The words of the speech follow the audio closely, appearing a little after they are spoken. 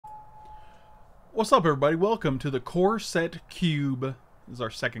What's up, everybody? Welcome to the Core Set Cube. This is our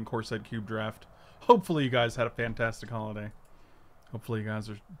second Core Set Cube draft. Hopefully you guys had a fantastic holiday. Hopefully you guys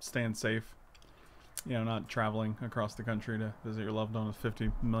are staying safe. You know, not traveling across the country to visit your loved one with 50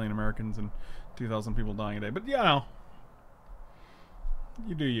 million Americans and 2,000 people dying a day. But, you know,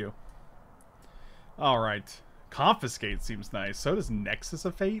 you do you. Alright. Confiscate seems nice. So does Nexus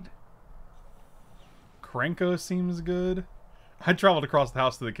of Fate. Krenko seems good. I traveled across the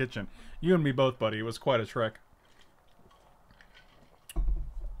house to the kitchen. You and me both, buddy. It was quite a trek.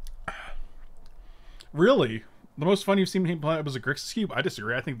 Really? The most fun you've seen me play was a Grixis Cube? I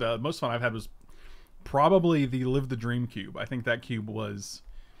disagree. I think the most fun I've had was probably the Live the Dream Cube. I think that cube was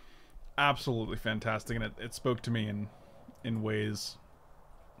absolutely fantastic, and it spoke to me in ways.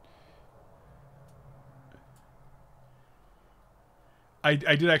 I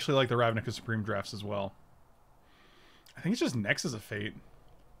did actually like the Ravnica Supreme drafts as well. I think it's just Nexus of Fate.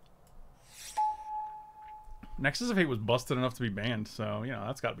 Nexus of Fate was busted enough to be banned, so, you know,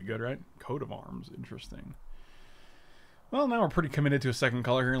 that's got to be good, right? Coat of Arms, interesting. Well, now we're pretty committed to a second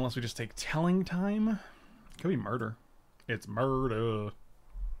color here, unless we just take Telling Time. Could be Murder. It's murder.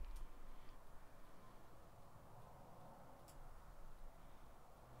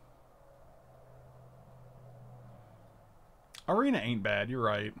 Arena ain't bad, you're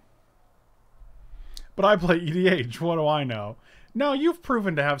right. But I play EDH, what do I know? No, you've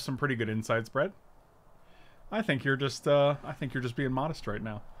proven to have some pretty good insights, Brett. I think you're just being modest right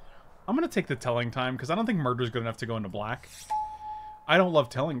now. I'm gonna take the Telling Time because I don't think Murder's good enough to go into black. I don't love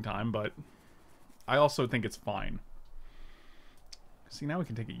Telling Time, but I also think it's fine. See, now we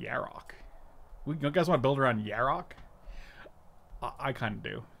can take a Yarok. You guys want to build around Yarok? I kind of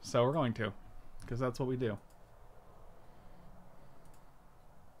do, so we're going to, because that's what we do.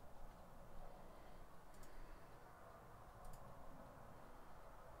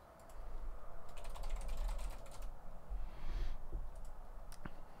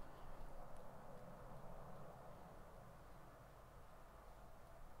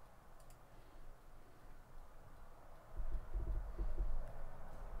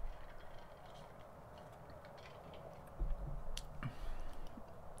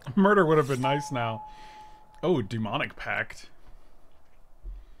 Murder would have been nice now. Oh, Demonic Pact.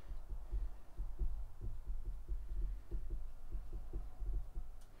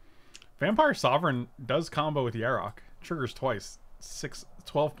 Vampire Sovereign does combo with Yarok. Triggers twice.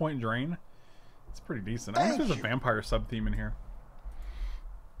 12-point drain. It's pretty decent. I wonder if there's a vampire sub-theme in here.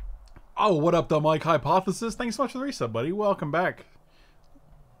 Oh, what up, the Mike Hypothesis? Thanks so much for the resub, buddy. Welcome back.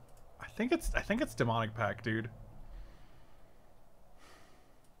 I think it's Demonic Pact, dude.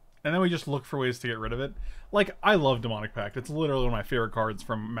 And then we just look for ways to get rid of it. Like, I love Demonic Pact. It's literally one of my favorite cards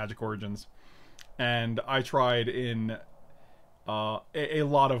from Magic Origins. And I tried in a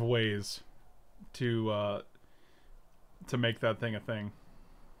lot of ways to make that thing a thing.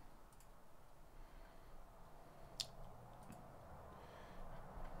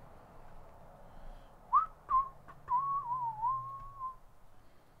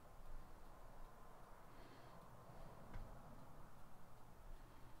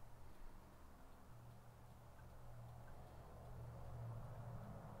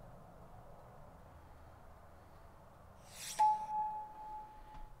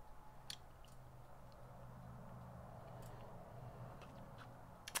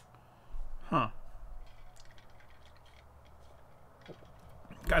 Huh.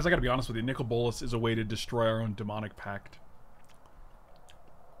 Guys, I gotta be honest with you. Nicol Bolas is a way to destroy our own Demonic Pact.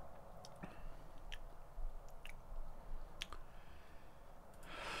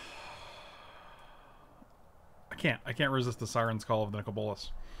 I can't resist the Siren's Call of the Nicol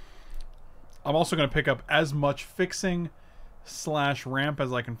Bolas. I'm also gonna pick up as much fixing / ramp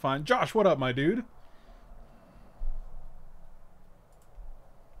as I can find. Josh, what up, my dude?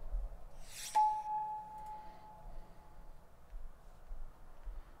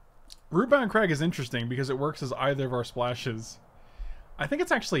 Rootbound Crag is interesting because it works as either of our splashes. I think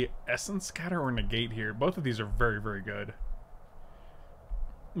it's actually Essence Scatter or Negate here. Both of these are very, very good.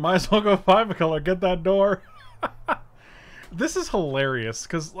 Might as well go 5 color. Get that door. This is hilarious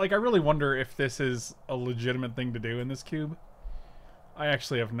because, like, I really wonder if this is a legitimate thing to do in this cube. I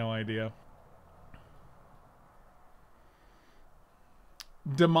actually have no idea.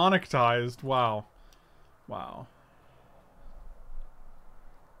 Demonetized. Wow. Wow.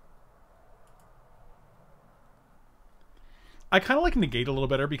 I kind of like Negate a little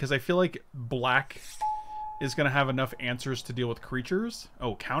better because I feel like black is going to have enough answers to deal with creatures.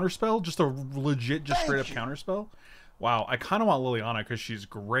 Oh, Counterspell? Just a legit, just straight up Counterspell? Wow, I kind of want Liliana because she's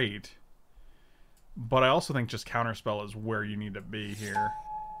great. But I also think just Counterspell is where you need to be here.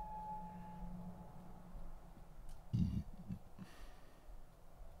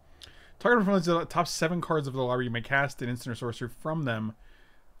 Target from the top 7 cards of the library. You may cast an instant or sorcery from them.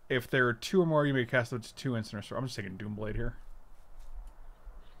 If there are 2 or more, you may cast up to 2 instant or sorcery. I'm just taking Doomblade here.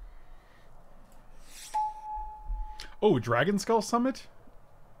 Oh, Dragon Skull Summit?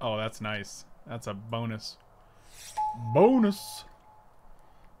 Oh, that's nice. That's a bonus. Bonus!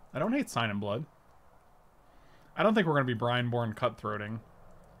 I don't hate Sign in Blood. I don't think we're going to be Brianborn Cutthroating.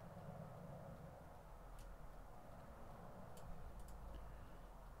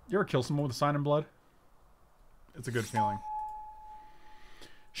 You ever kill someone with a Sign in Blood? It's a good feeling.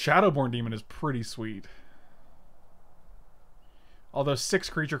 Shadowborn Demon is pretty sweet. Although 6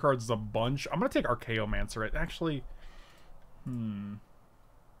 creature cards is a bunch. I'm going to take Archaeomancer. Actually, no,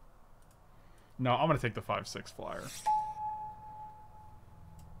 I'm going to take the 5/6 flyer.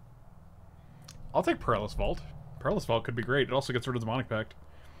 I'll take Perilous Vault. Perilous Vault could be great. It also gets rid of Demonic Pact.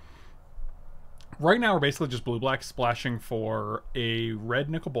 Right now, we're basically just blue-black splashing for a red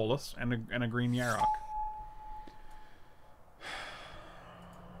Nicol Bolas and a green Yarok.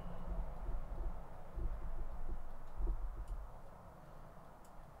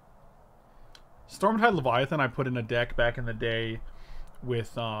 Stormtide Leviathan I put in a deck back in the day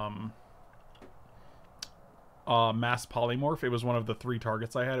with Mass Polymorph. It was one of the 3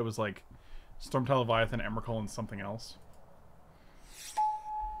 targets I had. It was like Stormtide Leviathan, Emrakul, and something else.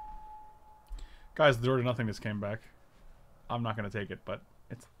 Guys, the Door to Nothingness came back. I'm not going to take it, but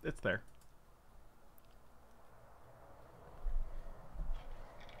it's there.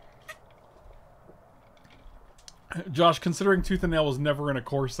 Josh, considering Tooth and Nail was never in a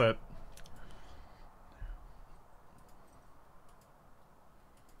core set.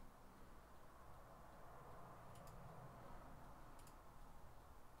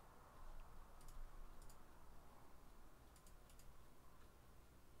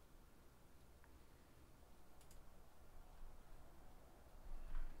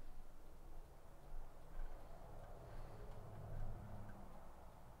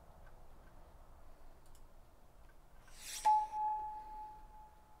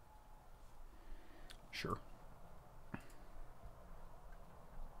 Sure.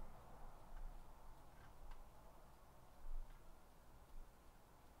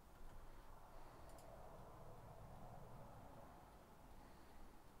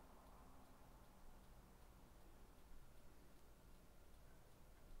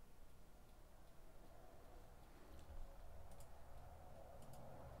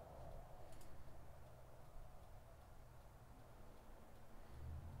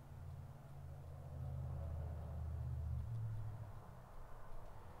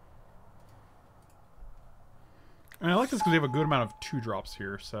 And I like this because we have a good amount of 2-drops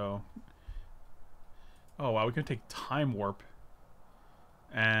here, so... Oh, wow, we can take Time Warp.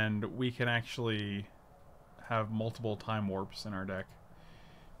 And we can actually have multiple Time Warps in our deck.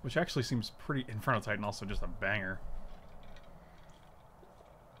 Which actually seems pretty... Inferno Titan also just a banger.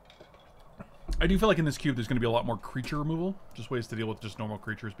 I do feel like in this cube there's going to be a lot more creature removal. Just ways to deal with just normal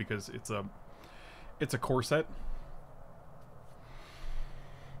creatures because it's a core set.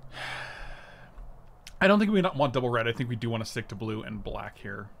 I don't think we want double red. I think we do want to stick to blue and black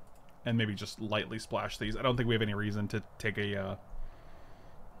here. And maybe just lightly splash these. I don't think we have any reason to take a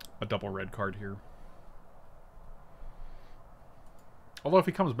double red card here. Although if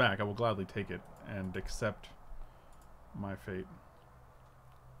he comes back, I will gladly take it and accept my fate.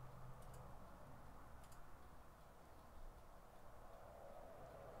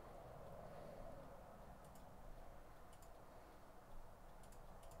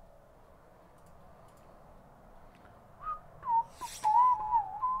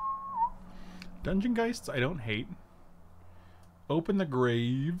 Dungeon Geists, I don't hate. Open the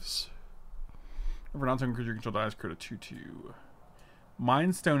Graves. Every non-token creature control dies, create a 2/2.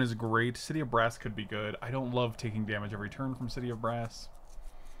 Mind Stone is great. City of Brass could be good. I don't love taking damage every turn from City of Brass.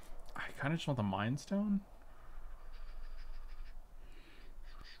 I kind of just want the Mind Stone.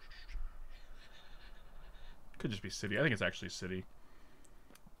 Could just be City. I think it's actually City.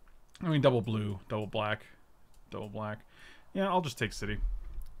 I mean, double blue, double black, double black. Yeah, I'll just take City.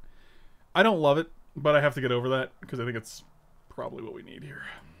 I don't love it, but I have to get over that because I think it's probably what we need here.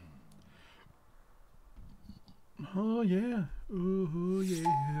 Oh, yeah. Oh,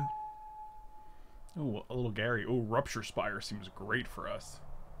 yeah. Oh, a little Gary. Oh, Rupture Spire seems great for us.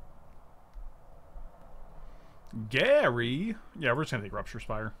 Gary? Yeah, we're just going to take Rupture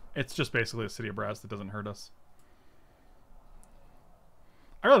Spire. It's just basically a City of Brass that doesn't hurt us.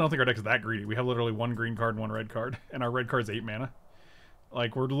 I really don't think our deck is that greedy. We have literally 1 green card and 1 red card, and our red card's 8 mana.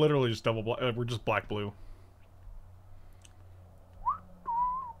 Like, we're literally just double black. We're just black-blue.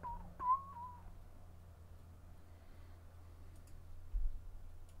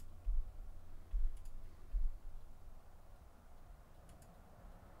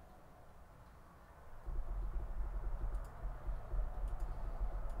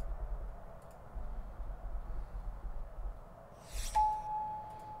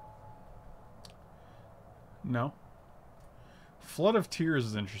 No. Flood of Tears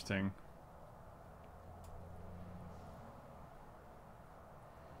is interesting.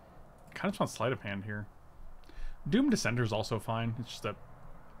 Kind of just want Sleight of Hand here. Doom Descender is also fine. It's just a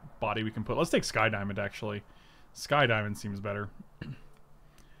body we can put. Let's take Sky Diamond, actually. Sky Diamond seems better.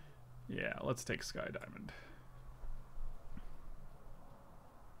 Yeah, let's take Sky Diamond.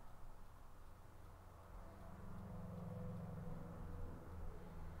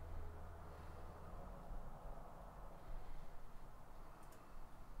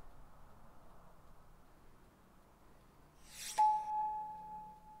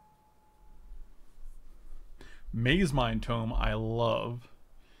 Maze Mind Tome, I love.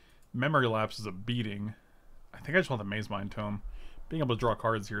 Memory Lapse is a beating. I think I just want the Maze Mind Tome. Being able to draw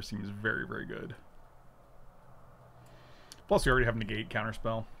cards here seems very, very good. Plus, we already have Negate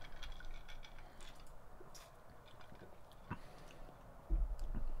Counterspell.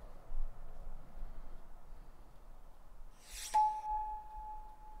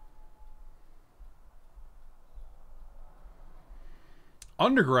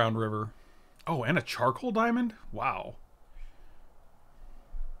 Underground River. Oh, and a Charcoal Diamond? Wow.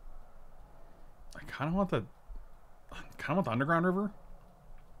 I kind of want the Underground River.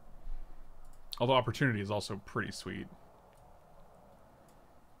 Although Opportunity is also pretty sweet.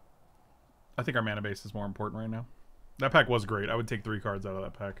 I think our mana base is more important right now. That pack was great. I would take 3 cards out of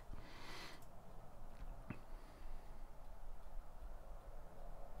that pack.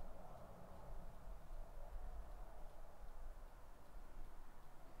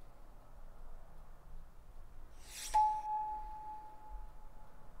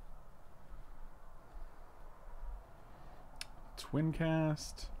 Twin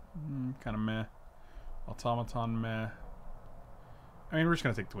Cast, kind of meh. Automaton, meh. I mean, we're just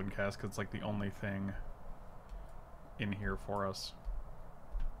going to take Twin Cast because it's like the only thing in here for us.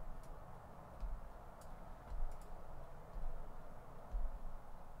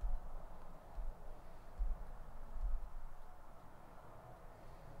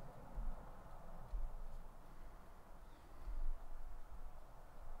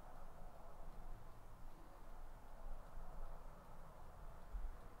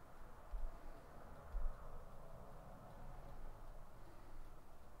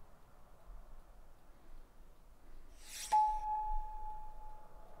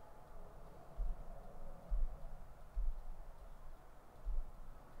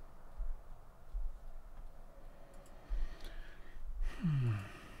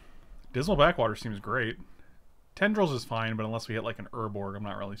 Dismal Backwater seems great. Tendrils is fine, but unless we hit like an Urborg, I'm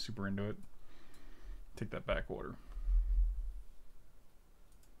not really super into it. Take that Backwater.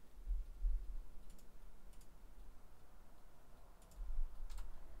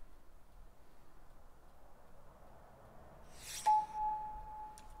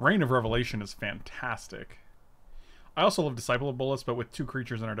 Reign of Revelation is fantastic. I also love Disciple of Bullets, but with 2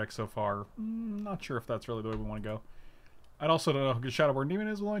 creatures in our deck so far, not sure if that's really the way we want to go. I'd also don't know how good Shadowborn Demon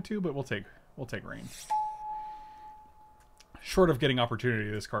is with only 2, but we'll take Reign. Short of getting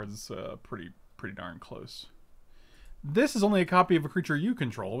Opportunity, this card is pretty darn close. This is only a copy of a creature you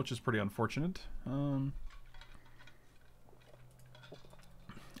control, which is pretty unfortunate. I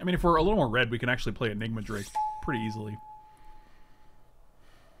mean, if we're a little more red, we can actually play Enigma Drake pretty easily.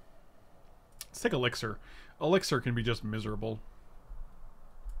 Let's take Elixir. Elixir can be just miserable.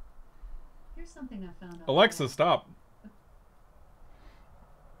 Here's something I found out. Alexa, stop.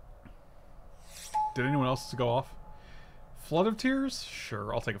 Did anyone else go off? Flood of Tears?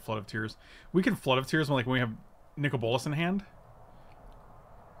 Sure, I'll take a Flood of Tears. We can Flood of Tears when we have Nicol Bolas in hand.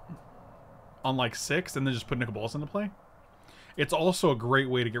 On like 6, and then just put Nicol Bolas into play. It's also a great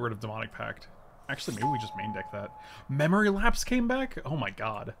way to get rid of Demonic Pact. Actually, maybe we just main deck that. Memory Lapse came back? Oh my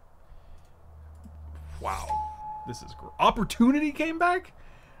god. Wow. This is great. Opportunity came back?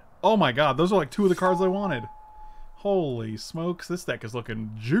 Oh my god, those are like 2 of the cards I wanted. Holy smokes, this deck is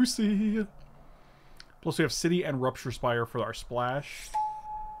looking juicy. Plus we have City and Rupture Spire for our splash.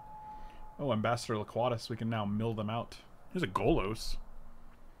 Oh, Ambassador Laquatus. We can now mill them out. Here's a Golos.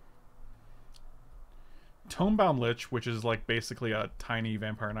 Tomebound Lich, which is like basically a tiny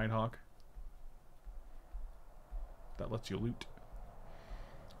Vampire Nighthawk. That lets you loot.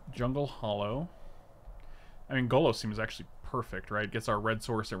 Jungle Hollow. I mean, Golos seems actually perfect, right? Gets our red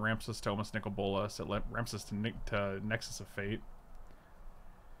source, it ramps us to almost Nicol Bolas, it ramps us to Nexus of Fate.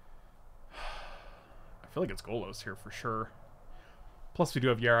 I feel like it's Golos here for sure. Plus we do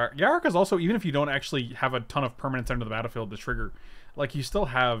have Yarok. Yarok is also, even if you don't actually have a ton of permanents under the battlefield to trigger, like you still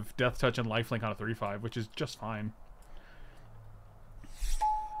have Death Touch and Lifelink on a 3/5, which is just fine.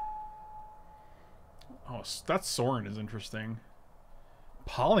 Oh, that Sorin is interesting.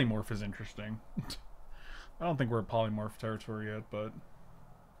 Polymorph is interesting. I don't think we're at polymorph territory yet, but...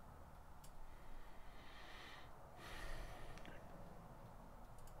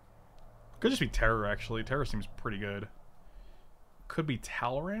 Could just be Terror, actually. Terror seems pretty good. Could be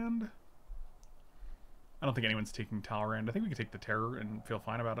Talrand? I don't think anyone's taking Talrand. I think we could take the Terror and feel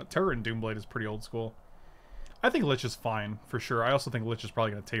fine about it. Terror and Doomblade is pretty old school. I think Lich is fine, for sure. I also think Lich is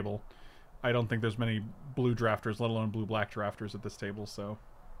probably going to table. I don't think there's many blue drafters, let alone blue-black drafters at this table, so...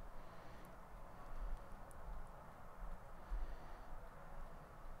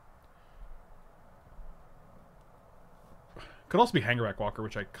 Could also be Hangerback Walker,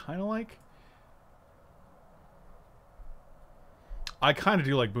 which I kind of like. I kind of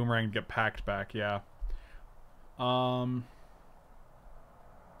do like Boomerang to get packed back, yeah.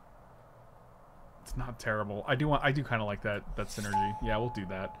 It's not terrible. I do kind of like that synergy. Yeah, we'll do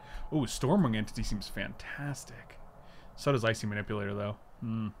that. Ooh, Stormwing Entity seems fantastic. So does Icy Manipulator, though.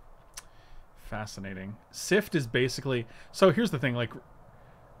 Fascinating. Sift is basically... So here's the thing, like...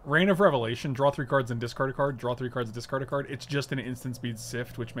 Reign of Revelation, draw 3 cards and discard a card, draw 3 cards and discard a card. It's just an instant speed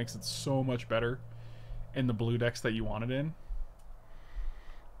Sift, which makes it so much better in the blue decks that you want it in.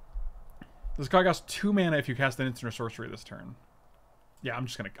 This guy costs 2 mana if you cast an instant or sorcery this turn. Yeah, I'm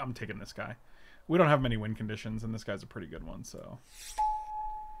taking this guy. We don't have many win conditions, and this guy's a pretty good one, so...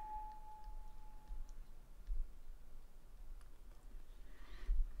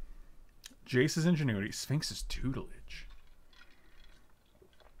 Jace's Ingenuity, Sphinx's Tutelage.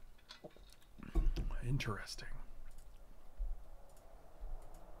 Interesting.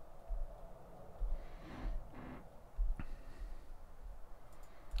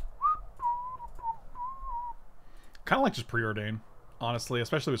 Kind of like just Preordain, honestly,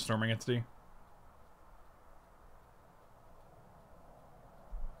 especially with Storming Entity.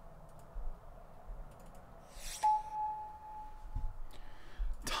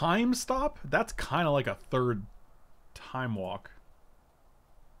 Time Stop? That's kind of like a third Time Walk.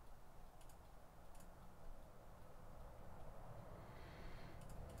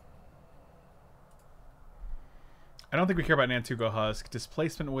 I don't think we care about mtgo Husk.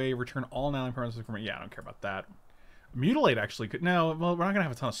 Displacement Wave, return all nine permanents from... Yeah, I don't care about that. Mutilate actually could... No, well, we're not going to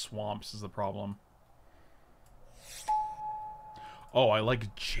have a ton of swamps is the problem. Oh, I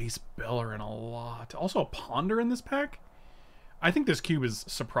like Jace Bellerin a lot. Also a Ponder in this pack? I think this cube is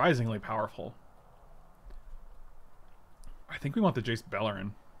surprisingly powerful. I think we want the Jace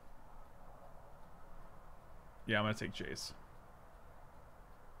Bellerin. Yeah, I'm going to take Jace.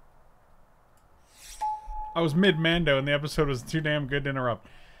 I was mid-Mando and the episode was too damn good to interrupt.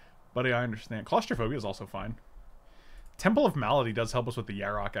 Buddy, I understand. Claustrophobia is also fine. Temple of Malady does help us with the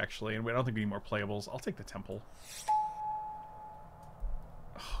Yarok, actually, and I don't think we need more playables. I'll take the Temple.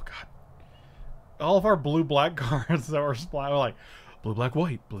 Oh, God. All of our blue-black cards that were splat were like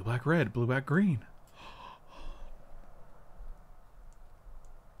blue-black-white, blue-black-red, blue-black-green.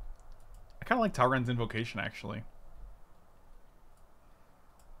 I kind of like Talrand's Invocation, actually.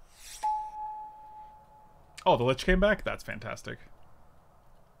 Oh, the Lich came back? That's fantastic.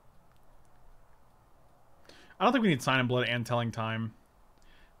 I don't think we need Sign in Blood and Telling Time.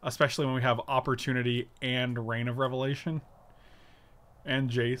 Especially when we have Opportunity and Reign of Revelation. And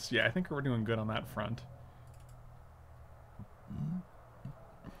Jace. Yeah, I think we're doing good on that front.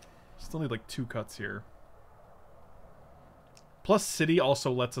 Still need like 2 cuts here. Plus City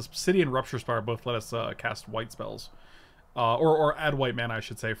also lets us... City and Rupture Spire both let us cast white spells. Or add white mana, I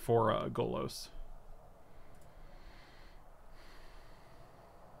should say, for Golos.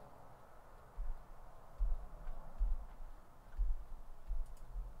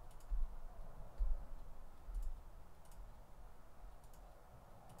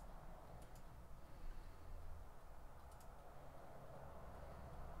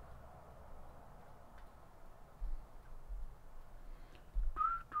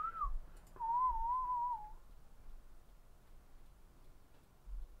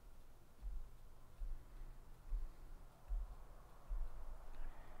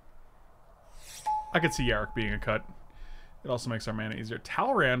 I could see Yarok being a cut. It also makes our mana easier.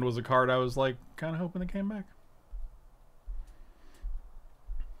 Talrand was a card I was like kind of hoping it came back.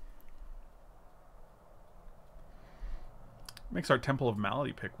 Makes our Temple of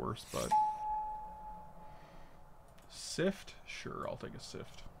Malady pick worse, but... Sift? Sure, I'll take a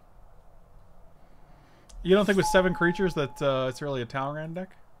Sift. You don't think with 7 creatures that it's really a Talrand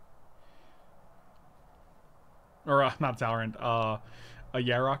deck? Or, not Talrand, a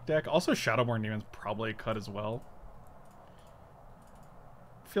Yarok deck. Also, Shadowborn Demon's probably a cut as well.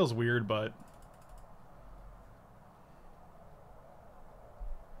 Feels weird, but...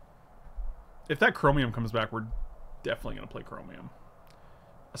 If that Chromium comes back, we're definitely going to play Chromium.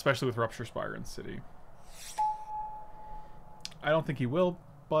 Especially with Rupture Spire and City. I don't think he will,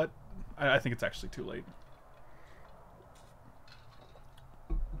 but I think it's actually too late.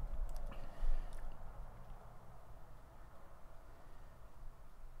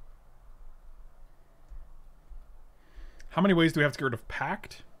 How many ways do we have to get rid of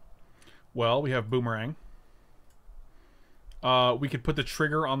Pact? Well, we have Boomerang. We could put the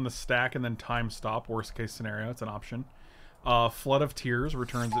trigger on the stack and then time stop. Worst case scenario, it's an option. Flood of Tears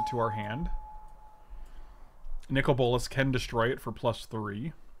returns it to our hand. Nicol Bolas can destroy it for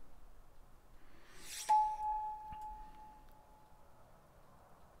 +3.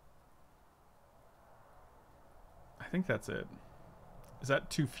 I think that's it. Is that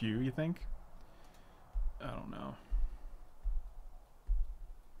too few, you think? I don't know.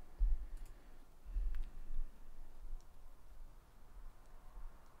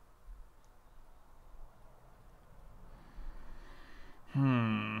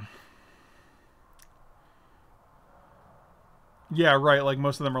 Yeah, right. Like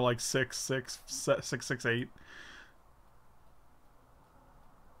most of them are like 6, 6, 6, 6, 8.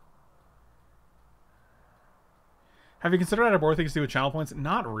 Have you considered adding more things to do with channel points?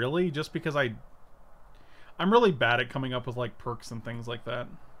 Not really, just because I'm really bad at coming up with like perks and things like that.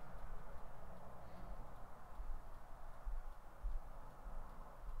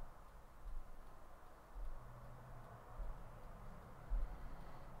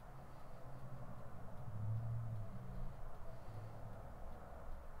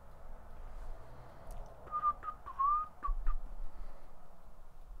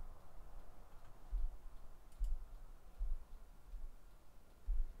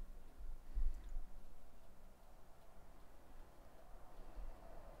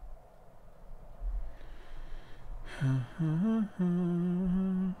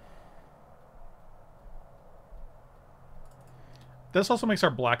 This also makes our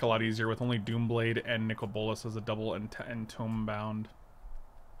black a lot easier with only Doomblade and Nicol Bolas as a double and Tome Bound.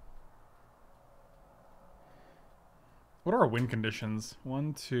 What are our win conditions?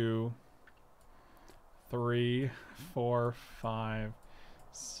 1, 2, 3, 4, 5,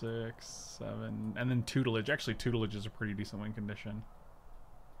 6, 7, and then tutelage. Actually, tutelage is a pretty decent win condition.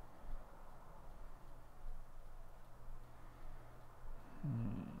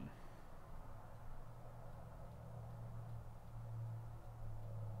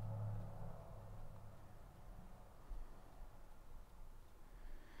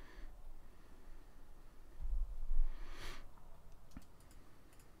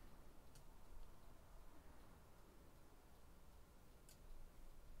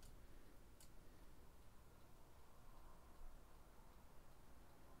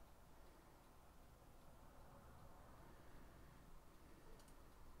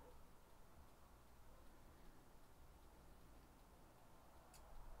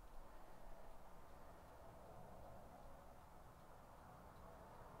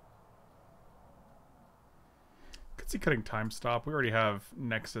 See, cutting time stop. We already have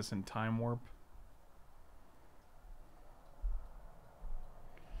Nexus and Time Warp.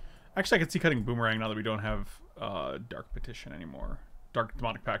 Actually, I could see cutting Boomerang now that we don't have Dark Petition anymore. Dark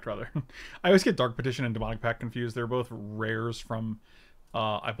Demonic Pact, rather. I always get Dark Petition and Demonic Pact confused. They're both rares from,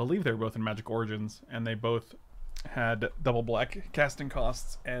 I believe they're both in Magic Origins, and they both had double black casting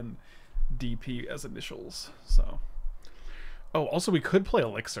costs and DP as initials. So, oh, also we could play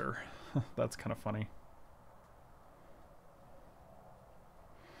Elixir. That's kind of funny.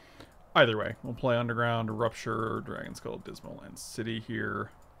 Either way, we'll play Underground, Rupture, Dragon Skull, Dismal, and City here.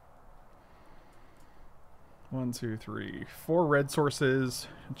 1, 2, 3, 4 red sources.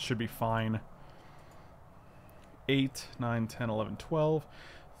 It should be fine. 8, 9, 10, 11, 12.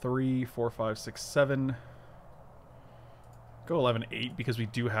 3, 4, 5, 6, 7. Go 11, 8 because we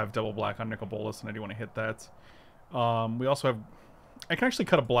do have double black on Nicol Bolas and I do want to hit that. We also have... I can actually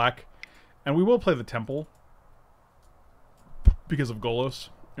cut a black, and we will play the Temple because of Golos.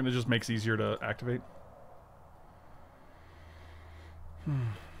 And it just makes it easier to activate.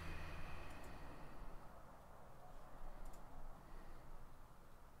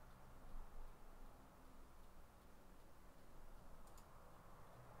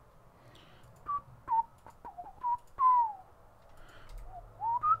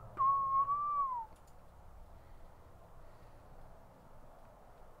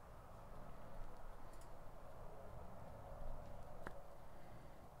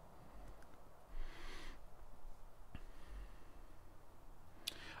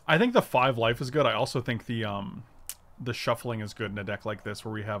 I think the 5 life is good. I also think the shuffling is good in a deck like this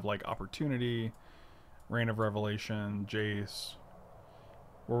where we have like Opportunity, Reign of Revelation, Jace,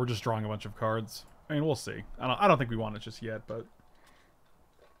 where we're just drawing a bunch of cards. I mean, we'll see. I don't think we want it just yet, but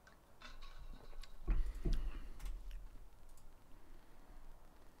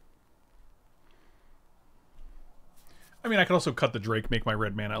I mean, I could also cut the Drake, make my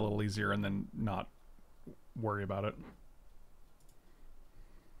red mana a little easier, and then not worry about it.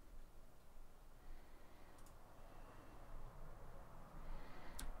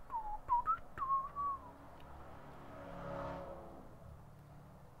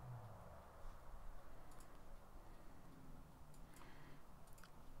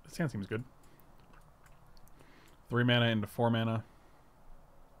 This hand seems good. 3 mana into 4 mana.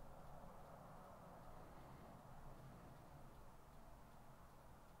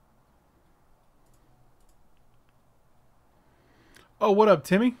 Oh, what up,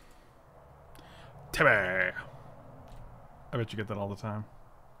 Timmy? Timmy! I bet you get that all the time.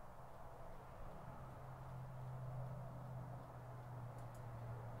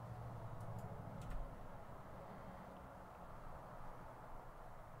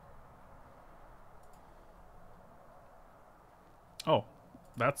 Oh,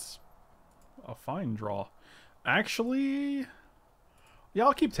 that's a fine draw. Actually, yeah,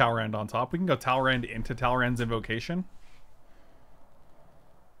 I'll keep Talrand on top. We can go Talrand into Talrand's Invocation.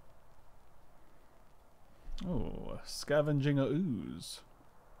 Oh, Scavenging a Ooze.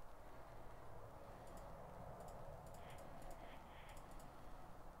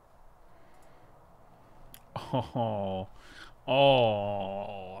 Oh,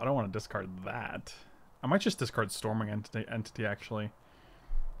 I don't want to discard that. I might just discard Storming Entity, actually.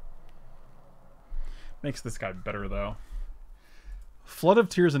 Makes this guy better, though. Flood of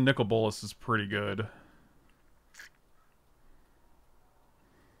Tears and Nicol Bolas is pretty good.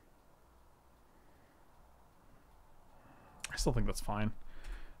 I still think that's fine.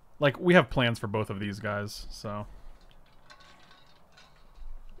 Like, we have plans for both of these guys, so...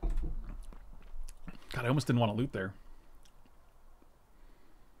 God, I almost didn't want to loot there.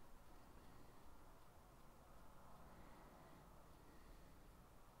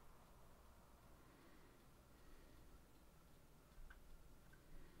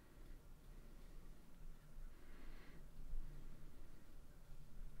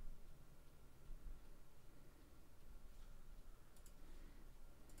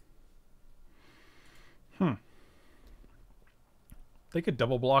 They could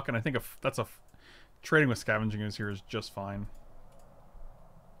double block, and I think that's a... Trading with Scavenging Ooze here is just fine.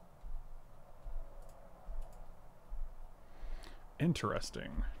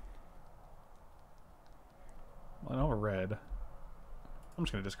 Interesting. Well, I know a red. I'm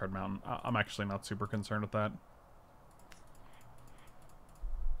just going to discard Mountain. I'm actually not super concerned with that.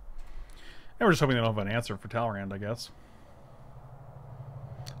 And we're just hoping they don't have an answer for Talrand, I guess.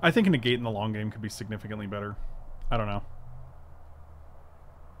 I think a negate in the long game could be significantly better. I don't know.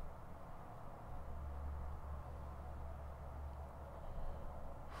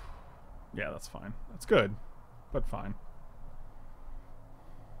 Yeah, that's fine. That's good, but fine.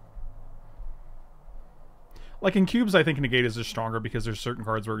 Like in cubes, I think negate is just stronger because there's certain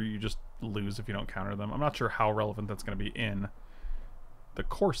cards where you just lose if you don't counter them. I'm not sure how relevant that's going to be in the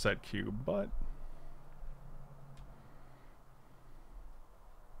core set cube, but...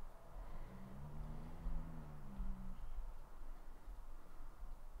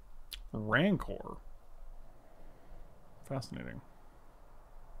 Rancor. Fascinating.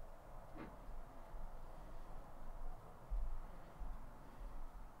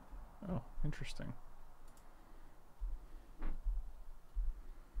 Oh, interesting.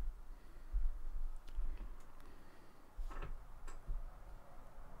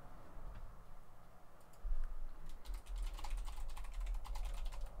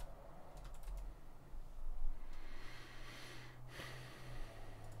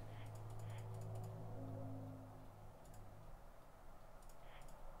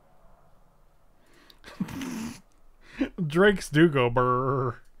 Drakes do go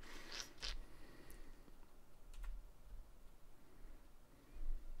brrr.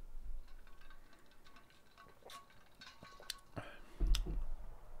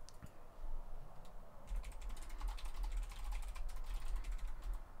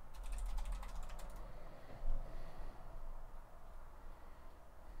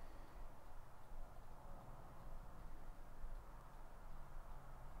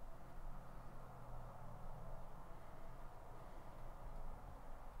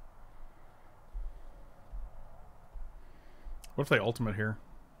 What if they ultimate here?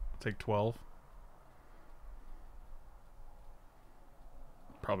 Take 12.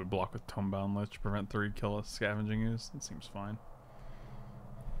 Probably block with Tomebound Lich to prevent 3 kill a Scavenging Ooze. That seems fine.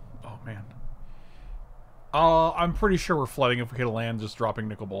 Oh, man. I'm pretty sure we're flooding if we hit a land just dropping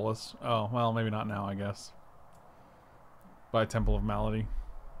Nicol Bolas. Oh, well, maybe not now, I guess. By Temple of Malady.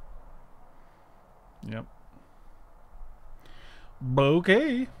 Yep.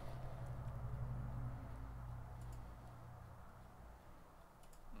 Okay.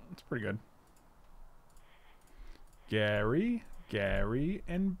 It's pretty good. Gary,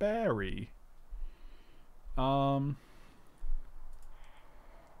 and Barry. And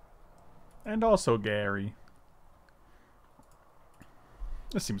also Gary.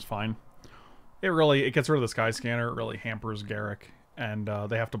 This seems fine. It gets rid of the Sky Scanner. It really hampers Garrick. And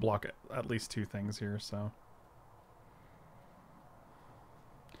they have to block at least 2 things here, so.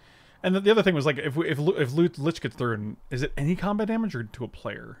 And the other thing was, like, if Lich gets through, and is it any combat damage or to a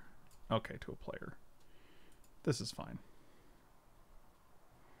player? Okay, to a player. This is fine.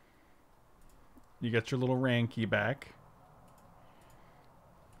 You get your little Ranky back.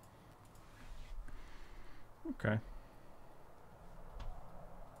 Okay.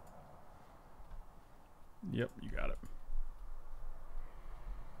 Yep, you got it.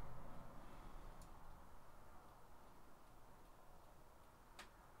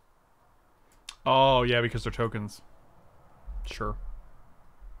 Oh, yeah, because they're tokens. Sure.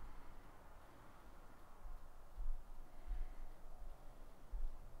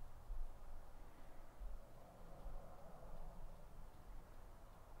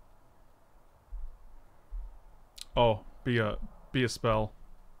 Oh, be a spell.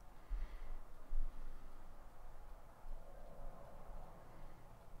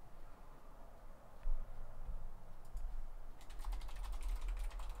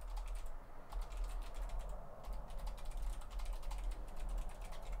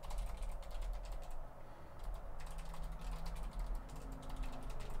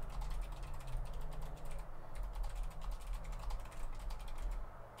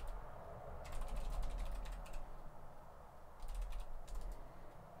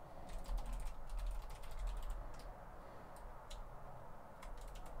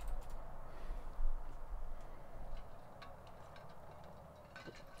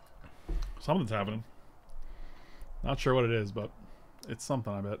 Something's happening. Not sure what it is, but it's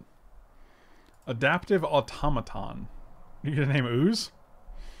something, I bet. Adaptive Automaton. You get a name Ooze?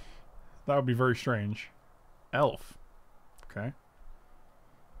 That would be very strange. Elf. Okay.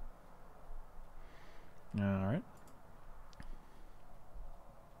 Alright.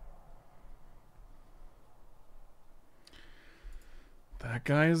 That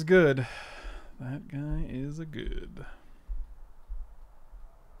guy is good. That guy is a good.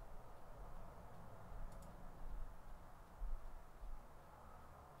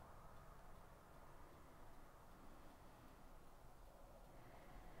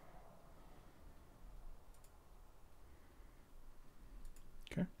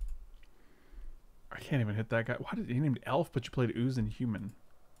 Okay. I can't even hit that guy. Why did he named Elf, but you played Ooze and Human?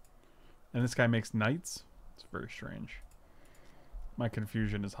 And this guy makes Knights? It's very strange. My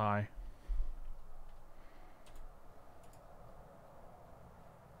confusion is high.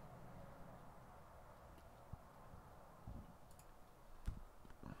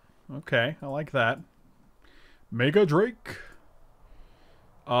 Okay, I like that. Mega Drake.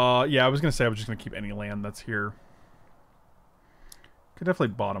 Yeah, I was gonna say I was just gonna keep any land that's here. Could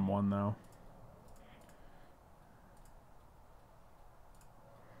definitely bottom one though.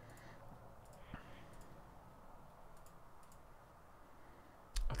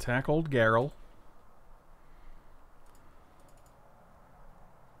 Attack old Garrel.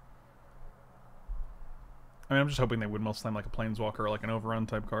 I mean, I'm just hoping they would most time like a Planeswalker or like an Overrun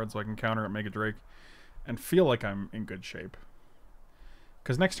type card so I can counter at Mega Drake and feel like I'm in good shape.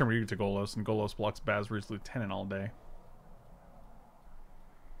 Because next turn we get to Golos, and Golos blocks Basri's Lieutenant all day.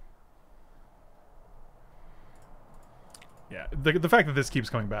 Yeah, the fact that this keeps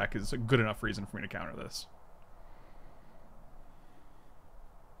coming back is a good enough reason for me to counter this.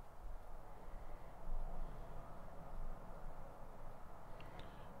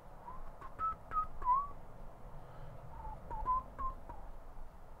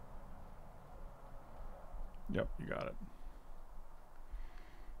 Yep, you got it.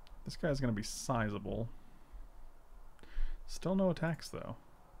 This guy's going to be sizable. Still no attacks, though.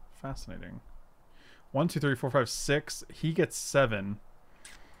 Fascinating. 1, 2, 3, 4, 5, 6. He gets 7.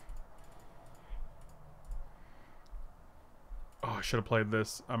 Oh, I should have played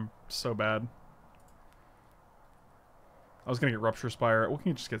this. I'm so bad. I was going to get Rupture Spire. We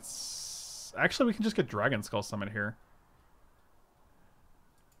can just get... Actually, we can just get Dragon Skull Summit here.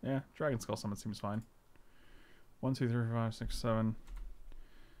 Yeah, Dragon Skull Summit seems fine. 1, 2, 3, 4, 5, 6, 7.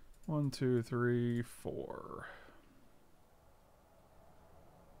 1, 2, 3, 4.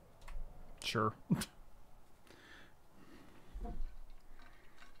 Sure.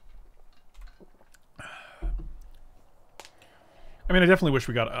 I mean, I definitely wish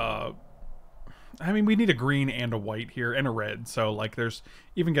we got I mean, we need a green and a white here and a red. So, like, there's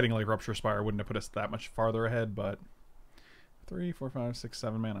even getting like Rupture Spire wouldn't have put us that much farther ahead, but 3, 4, 5, 6,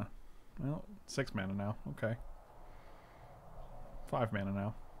 7 mana. Well, 6 mana now. Okay. 5 mana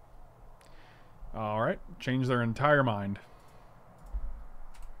now. Alright. Change their entire mind.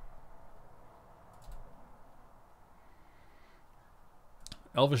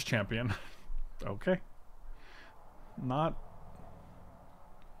 Elvish Champion. Okay. Not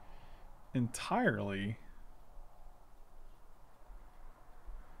entirely.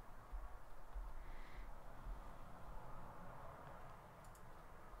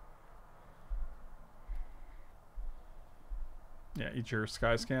 Yeah, eat your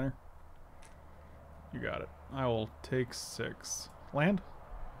Sky Scanner. You got it. I will take 6. Land?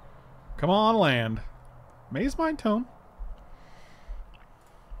 Come on, land. Maze Mind Tome.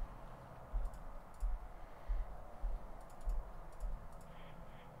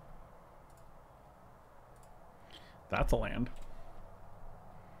 That's a land.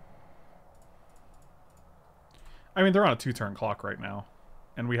 I mean, they're on a 2-turn clock right now.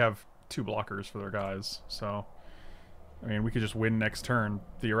 And we have 2 blockers for their guys, so... I mean, we could just win next turn,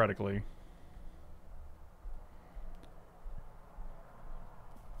 theoretically.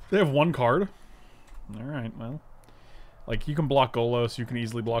 They have 1 card. Alright, well. Like, you can block Golos, you can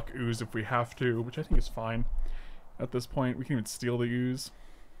easily block Ooze if we have to, which I think is fine. At this point, we can even steal the Ooze.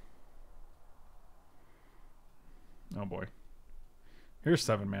 Oh boy. Here's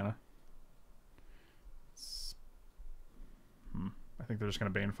 7 mana. I think they're just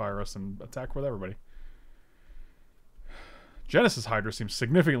going to Banefire us and attack with everybody. Genesis Hydra seems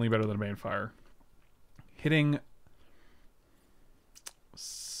significantly better than Banefire. Hitting...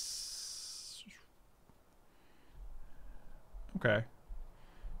 Okay.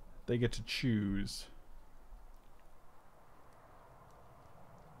 They get to choose.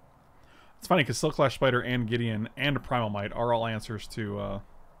 It's funny because Silklash Spider and Gideon and Primal Might are all answers to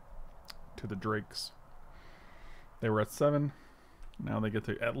the Drakes. They were at 7. Now they get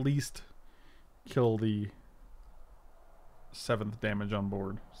to at least kill the 7th damage on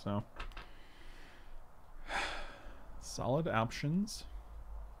board. So solid options.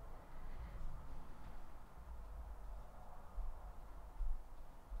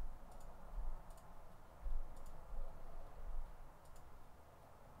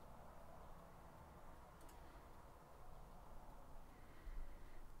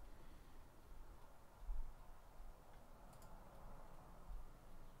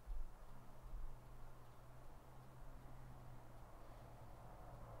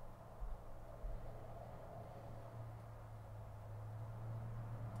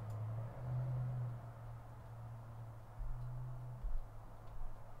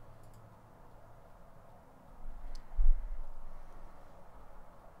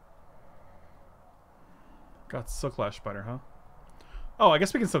 Got Silklash Spider, huh? Oh, I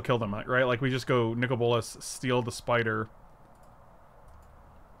guess we can still kill them, right? Like, we just go Nicol Bolas, steal the Spider.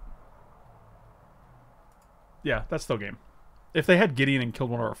 Yeah, that's still game. If they had Gideon and killed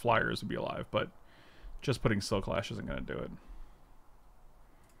one of our flyers, we'd be alive, but just putting Silklash isn't going to do it.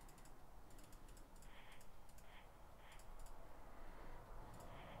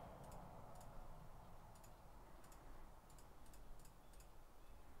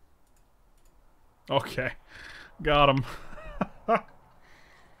 Okay. Got him.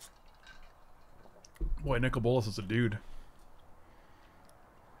 Boy, Nicol Bolas is a dude.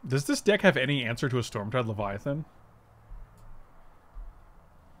 Does this deck have any answer to a Stormtide Leviathan?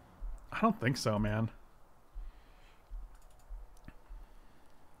 I don't think so, man.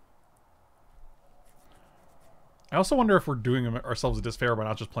 I also wonder if we're doing ourselves a disfavor by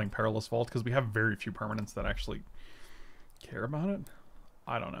not just playing Perilous Vault, because we have very few permanents that actually care about it.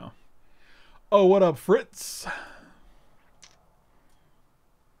 I don't know. Oh, what up, Fritz?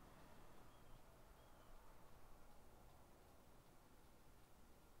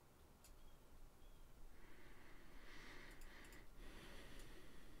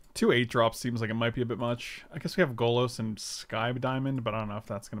 Two 8-drops seems like it might be a bit much. I guess we have Golos and Sky Diamond, but I don't know if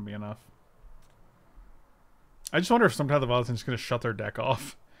that's going to be enough. I just wonder if sometimes the Leviathan's just going to shut their deck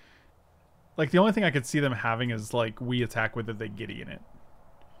off. Like, the only thing I could see them having is, like, we attack with it, they Gideon it.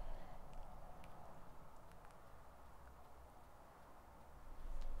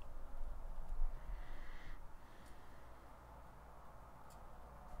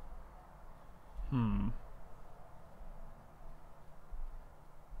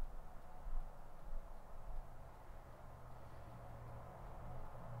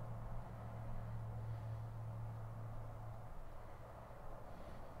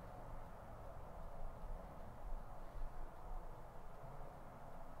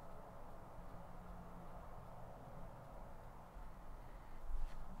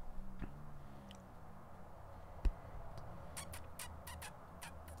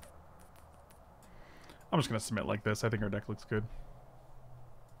 I'm just going to submit like this. I think our deck looks good.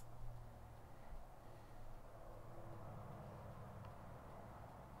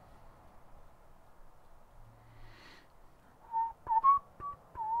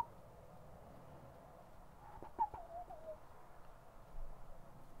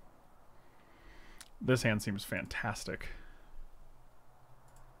 This hand seems fantastic.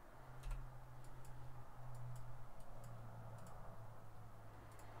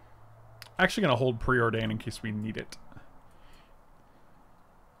 Actually going to hold Preordain in case we need it.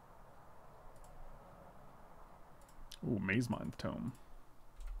 Ooh, Maze Mind Tome.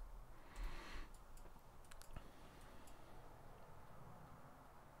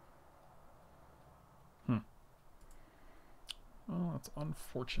 Well, that's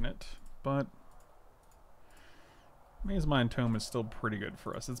unfortunate, but Maze Mind Tome is still pretty good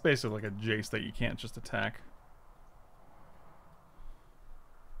for us. It's basically like a Jace that you can't just attack.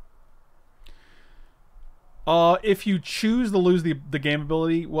 If you choose to lose the game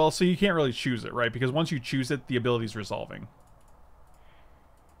ability, well, so you can't really choose it, right? Because once you choose it, the ability's resolving.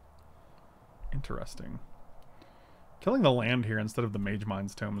 Interesting. Killing the land here instead of the Mage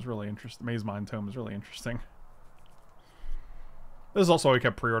Mind's Tome is really interesting. Maze Mind Tome is really interesting. This is also why we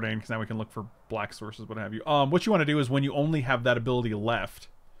kept Preordain, because now we can look for black sources, what have you. What you want to do is when you only have that ability left...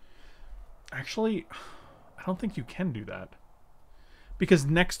 Actually, I don't think you can do that. Because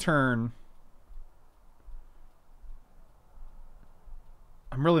next turn...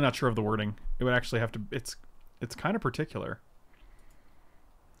 I'm really not sure of the wording. It would actually have to... It's kind of particular.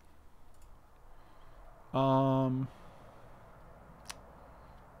 Oh,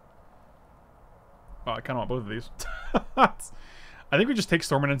 I kind of want both of these. I think we just take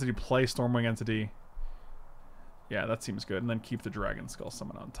Stormwind Entity, play Stormwing Entity. Yeah, that seems good. And then keep the Dragon Skull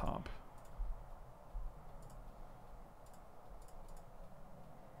Summon on top.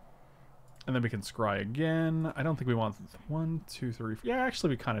 And then we can scry again. I don't think we want 1, 2, 3, 4. Yeah,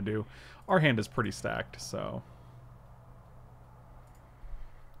 actually we kind of do. Our hand is pretty stacked, so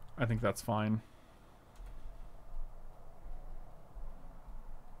I think that's fine.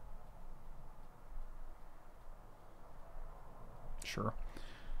 Sure.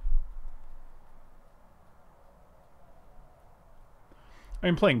 I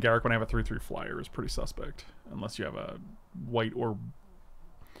mean, playing Garruk when I have a 3/3 flyer is pretty suspect. Unless you have a white or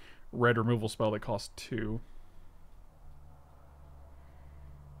red removal spell that costs 2.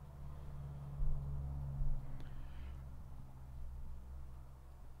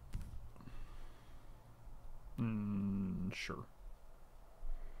 Sure.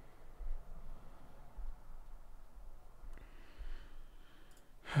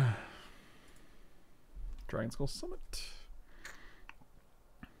 Dragon Skull Summit.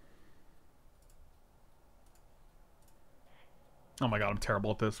 Oh my god, I'm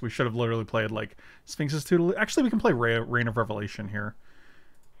terrible at this. We should have literally played, like, Sphinx's Tutelage. Actually, we can play Reign of Revelation here.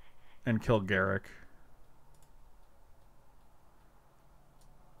 And kill Garruk.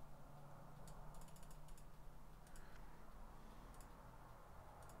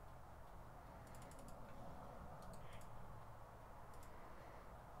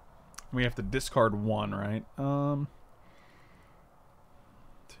 We have to discard 1, right? 2,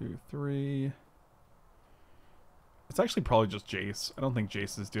 3... It's actually probably just Jace. I don't think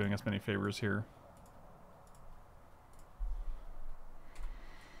Jace is doing us many favors here.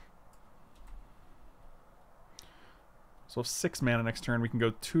 So 6 mana next turn. We can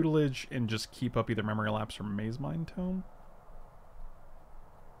go Tutelage and just keep up either Memory Lapse or Maze Mind Tome.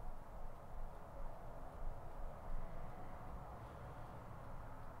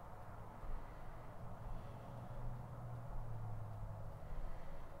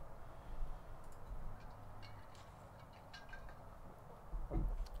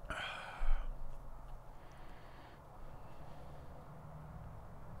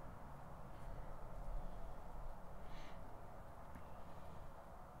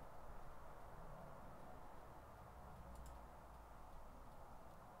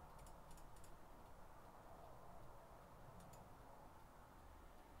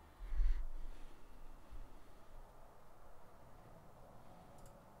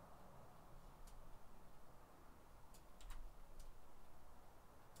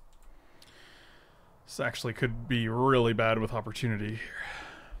 This actually could be really bad with opportunity here.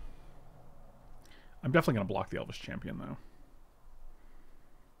 I'm definitely going to block the Elvish Champion, though.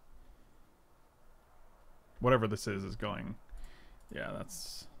 Whatever this is going... Yeah,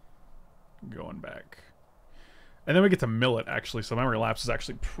 that's going back. And then we get to mill it, actually, so Memory Lapse is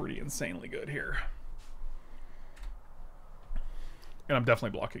actually pretty insanely good here. And I'm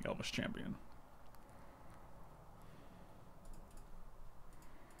definitely blocking Elvish Champion.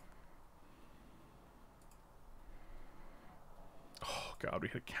 God, we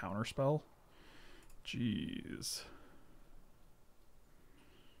hit a counter spell. Jeez.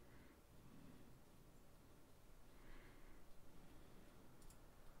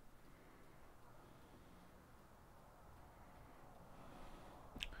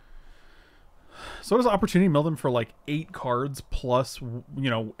 So does Opportunity mill them for like 8 cards plus, you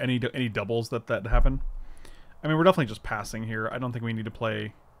know, any doubles that happen? I mean, we're definitely just passing here. I don't think we need to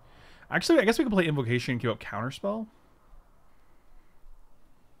play... Actually, I guess we could play Invocation and keep up Counterspell.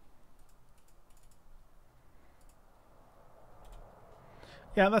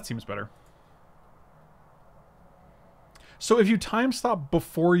 Yeah, that seems better. So if you time stop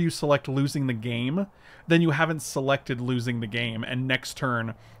before you select losing the game, then you haven't selected losing the game, and next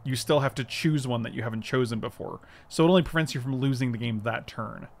turn you still have to choose one that you haven't chosen before. So it only prevents you from losing the game that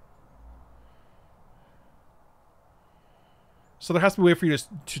turn. So there has to be a way for you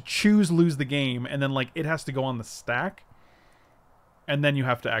to choose lose the game, and then like it has to go on the stack, and then you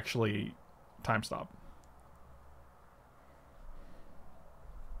have to actually time stop.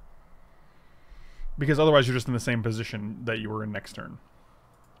 Because otherwise you're just in the same position that you were in next turn.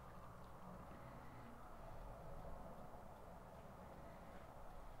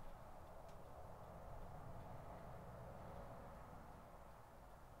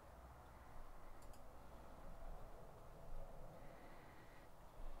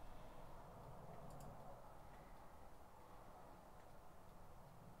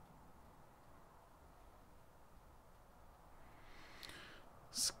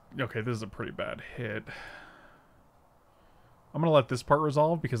 Okay, this is a pretty bad hit. I'm going to let this part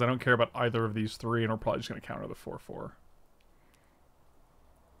resolve because I don't care about either of these three, and we're probably just going to counter the 4/4.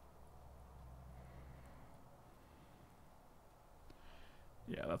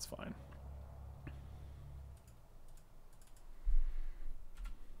 Yeah, that's fine.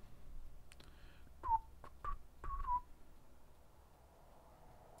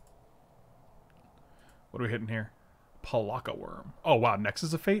 What are we hitting here? Palaka Worm. Oh, wow.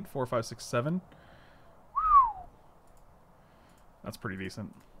 Nexus of Fate. 4, 5, 6, 7. That's pretty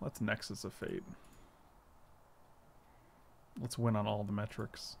decent. Let's Nexus of Fate. Let's win on all the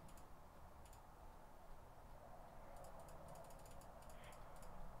metrics.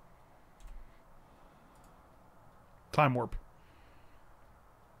 Time Warp.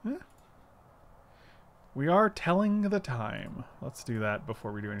 Eh. We are telling the time. Let's do that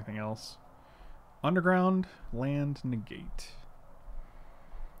before we do anything else. Underground, land, negate.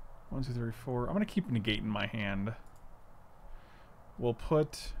 1, 2, 3, 4. I'm going to keep negate in my hand. We'll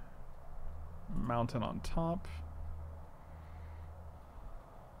put mountain on top.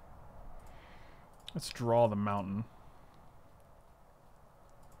 Let's draw the mountain.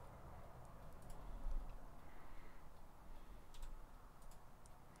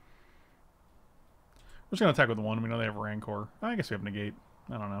 We're just going to attack with 1. We know they have Rancor. I guess we have negate.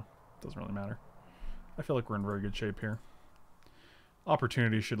 I don't know. Doesn't really matter. I feel like we're in very good shape here.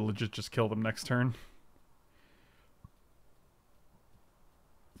 Opportunity should legit just kill them next turn.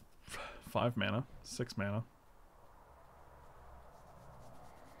 5 mana. 6 mana.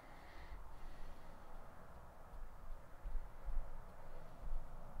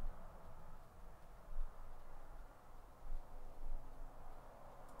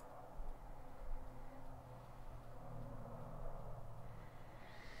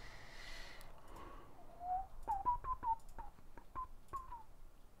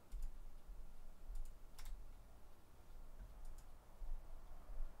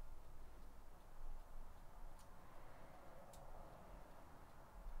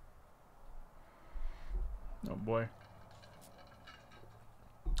 Oh boy.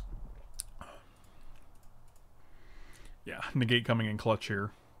 Yeah, negate coming in clutch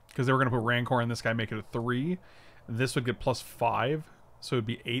here. Because they were going to put Rancor in this guy, make it a 3. This would get +5, so it would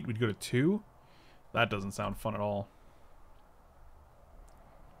be 8. We'd go to 2. That doesn't sound fun at all.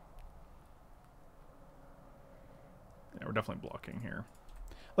 Yeah, we're definitely blocking here.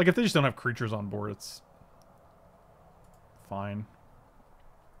 Like, if they just don't have creatures on board, it's fine.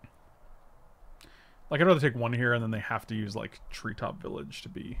 Like, I'd rather take 1 here, and then they have to use, like, Treetop Village to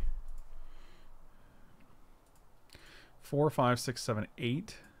be 4, 5, 6, 7,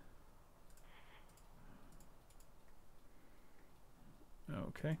 8.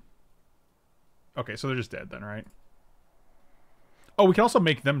 Okay. Okay, so they're just dead then, right? Oh, we can also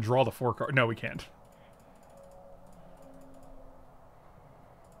make them draw the 4 card. No, we can't.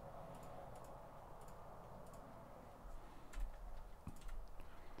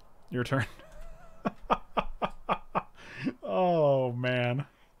 Your turn. Oh, man.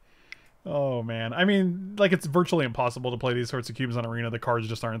 Oh, man. I mean, like, it's virtually impossible to play these sorts of cubes on Arena. The cards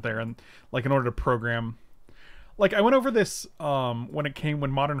just aren't there. And, like, in order to program... Like, I went over this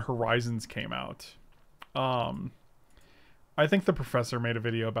when Modern Horizons came out. Um, I think the professor made a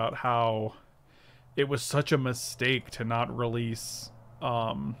video about how it was such a mistake to not release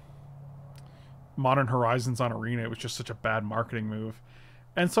Modern Horizons on Arena. It was just such a bad marketing move.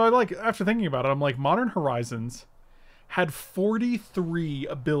 And so I like, after thinking about it, I'm like, Modern Horizons had 43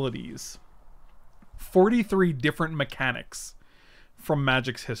 abilities, 43 different mechanics from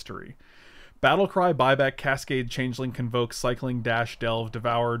Magic's history. Battlecry, Buyback, Cascade, Changeling, Convoke, Cycling, Dash, Delve,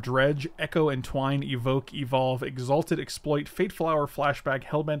 Devour, Dredge, Echo, Entwine, Evoke, Evolve, Exalted, Exploit, Fateful Hour, Flashback,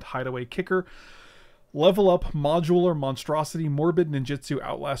 Hellbent, Hideaway, Kicker, Level Up, Modular, Monstrosity, Morbid, Ninjutsu,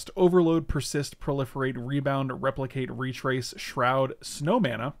 Outlast, Overload, Persist, Proliferate, Rebound, Replicate, Retrace, Shroud, Snow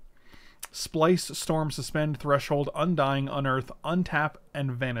Mana, Splice, Storm, Suspend, Threshold, Undying, Unearth, Untap,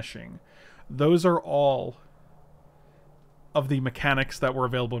 and Vanishing. Those are all of the mechanics that were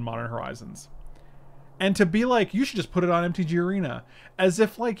available in Modern Horizons. And to be like, you should just put it on MTG Arena, as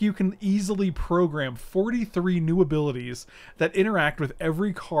if like you can easily program 43 new abilities that interact with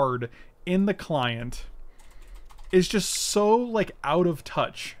every card in the client, is just so like out of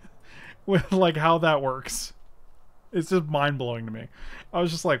touch with like how that works. It's just mind-blowing to me. I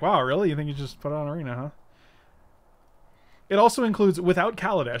was just like, wow, really? You think you just put it on Arena, huh? It also includes, without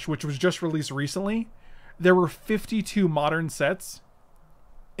Kaladesh, which was just released recently, there were 52 modern sets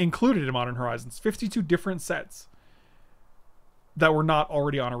included in Modern Horizons. 52 different sets that were not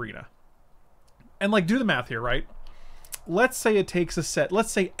already on Arena. And like, do the math here, right? Let's say it takes a set,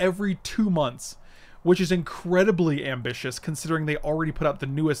 let's say every 2 months, which is incredibly ambitious considering they already put out the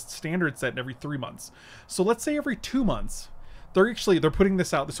newest standard set every 3 months. So let's say every 2 months, they're putting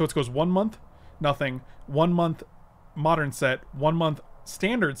this out. So it goes 1 month, nothing, 1 month modern set, 1 month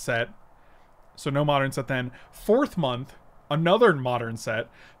standard set. So no modern set then. 4th month, another modern set.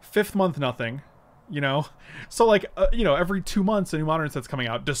 5th month, nothing. You know? So like, every 2 months a new modern set's coming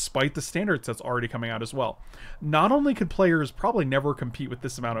out, despite the standard sets already coming out as well. Not only could players probably never compete with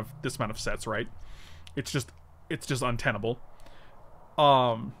this amount of sets, right? It's just untenable.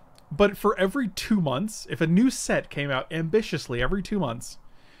 But for every 2 months, if a new set came out ambitiously every 2 months,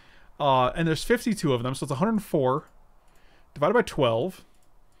 and there's 52 of them, so it's 104 divided by 12,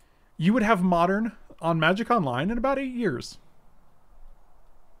 you would have Modern on Magic Online in about 8 years.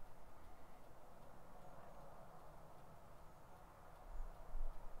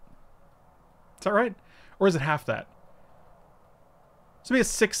 Is that right? Or is it half that? So we have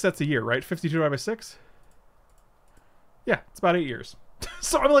 6 sets a year, right? 52 divided by 6? Yeah, it's about 8 years.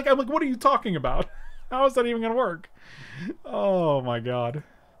 So I'm like, what are you talking about? How is that even gonna work? Oh my god.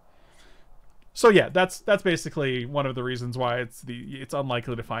 So yeah, that's basically one of the reasons why it's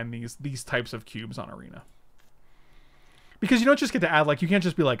unlikely to find these types of cubes on Arena. Because you don't just get to add, like, you can't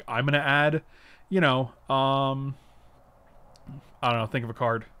just be like, I'm gonna add, I don't know, think of a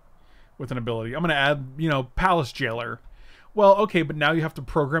card with an ability. I'm gonna add, Palace Jailer. Well, okay, but now you have to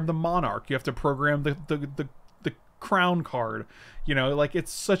program the Monarch. You have to program the Crown card. Like,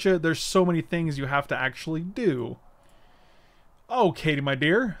 it's there's so many things you have to actually do. Oh, Katie, my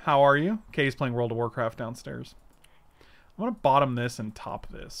dear, how are you? Katie's playing World of Warcraft downstairs. I'm gonna bottom this and top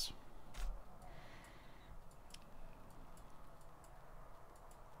this.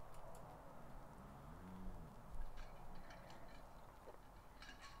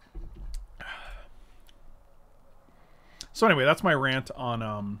 So anyway, that's my rant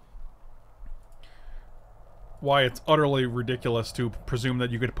on why it's utterly ridiculous to presume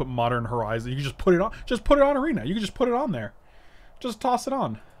that you could put Modern Horizon. You can just put it on Arena. You can just put it on there. Just toss it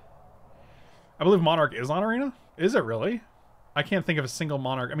on. I believe Monarch is on Arena. Is it really? I can't think of a single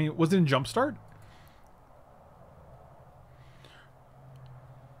Monarch. I mean, was it in Jumpstart?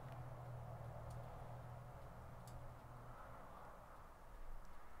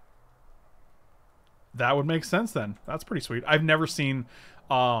 That would make sense then. That's pretty sweet. I've never seen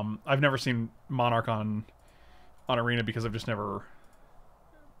Monarch on Arena because I've just never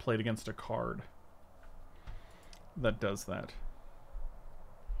played against a card that does that.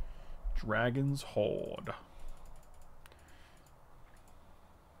 Dragon's Horde.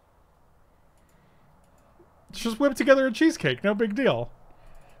 Just whip together a cheesecake. No big deal.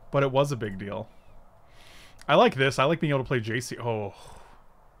 But it was a big deal. I like this. I like being able to play JC. Oh.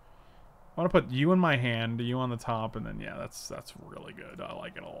 I want to put you in my hand, you on the top, and then, yeah, that's really good. I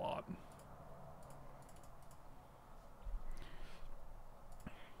like it a lot.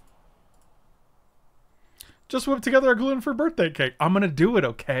 Just whip together a gluten-free birthday cake. I'm going to do it,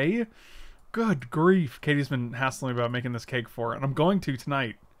 okay? Good grief. Katie's been hassling me about making this cake for her, and I'm going to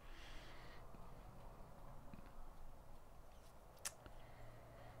tonight.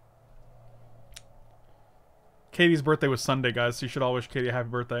 Katie's birthday was Sunday, guys, so you should all wish Katie a happy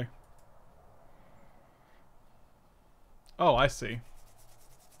birthday. Oh, I see.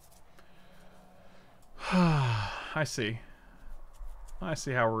 I see. I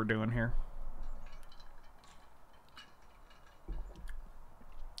see how we're doing here.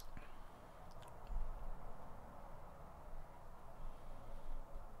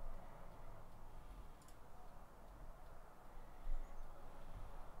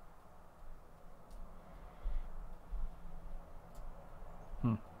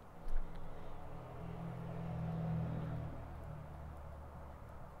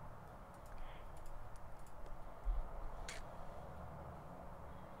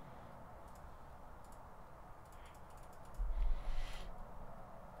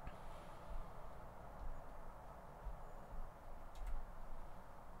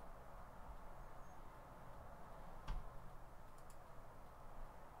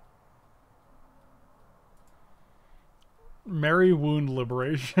 Merry wound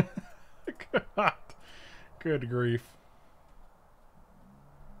liberation. God. Good grief.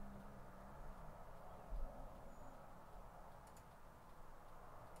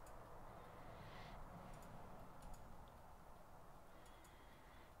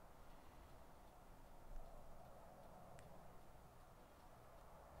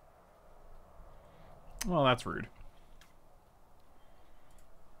 Well, that's rude.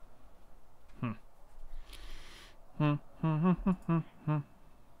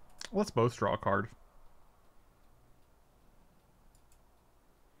 Let's both draw a card.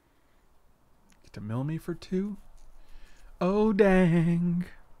 Get to mill me for 2? Oh, dang.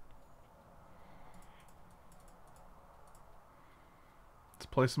 Let's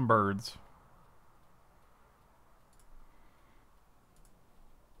play some birds.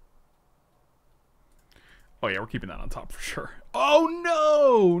 Oh yeah, we're keeping that on top for sure. Oh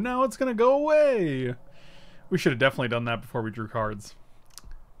no! Now it's gonna go away! We should have definitely done that before we drew cards.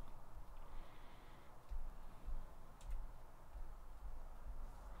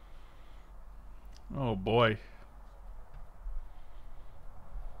 Oh boy.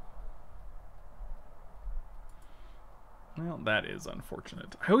 Well, that is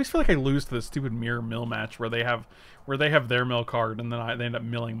unfortunate. I always feel like I lose to this stupid mirror mill match where they have their mill card and then they end up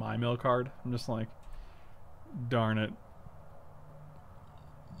milling my mill card. I'm just like, darn it.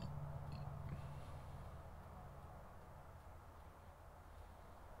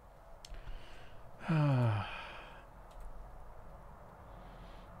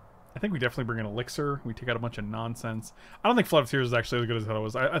 I think we definitely bring in Elixir. We take out a bunch of nonsense. I don't think Flood of Tears is actually as good as I thought it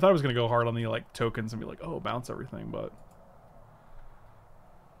was. I thought I was going to go hard on the like tokens and be like, oh, bounce everything, but...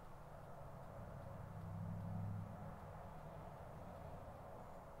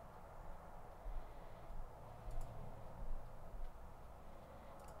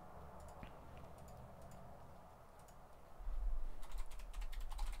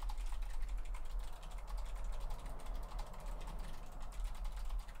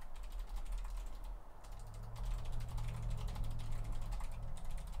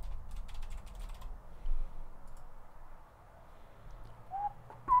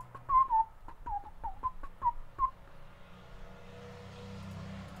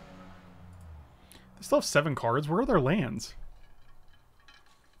 They still have 7 cards. Where are their lands?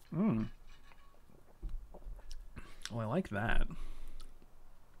 Well, I like that.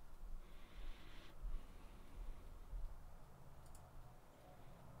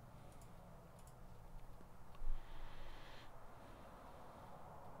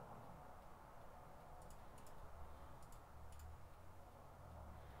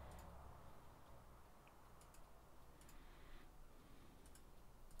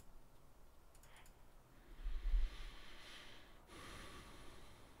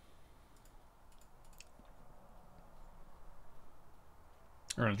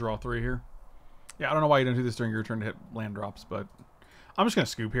 We're going to draw 3 here. Yeah, I don't know why you don't do this during your turn to hit land drops, but I'm just going to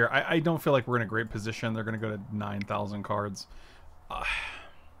scoop here. I don't feel like we're in a great position. They're going to go to 9,000 cards. We're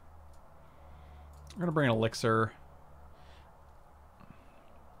going to bring an Elixir.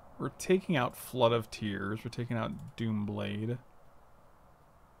 We're taking out Flood of Tears. We're taking out Doomblade.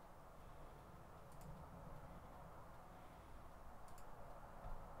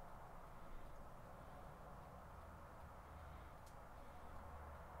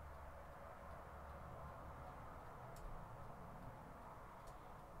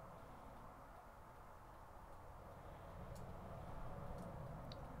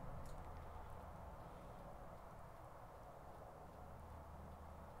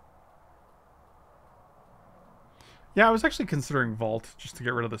 Yeah, I was actually considering Vault just to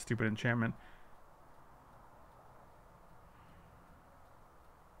get rid of the stupid enchantment.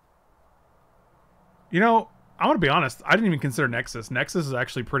 You know, I want to be honest. I didn't even consider Nexus. Nexus is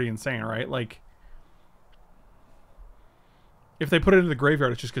actually pretty insane, right? Like, if they put it into the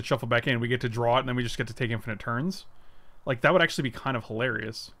graveyard, it just gets shuffled back in. We get to draw it, and then we just get to take infinite turns. Like, that would actually be kind of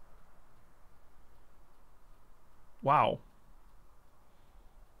hilarious. Wow.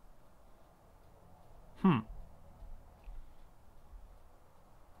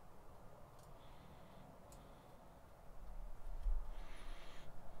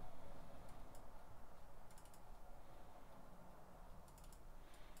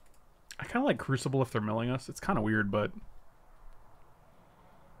 I kind of like Crucible if they're milling us. It's kind of weird, but...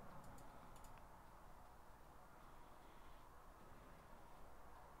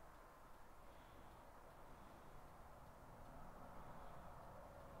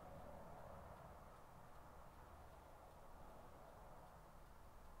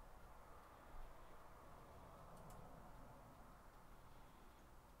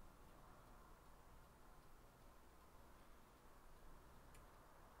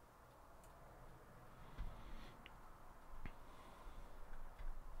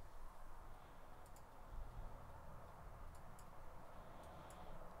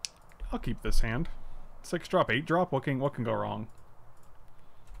 I'll keep this hand. 6 drop, 8 drop? What can go wrong?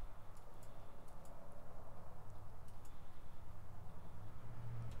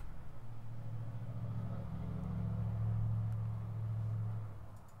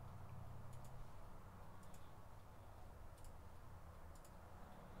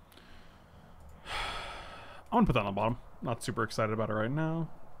 I want to put that on the bottom. Not super excited about it right now.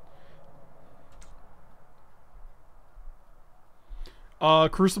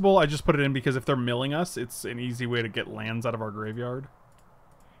 Crucible, I just put it in because if they're milling us, it's an easy way to get lands out of our graveyard.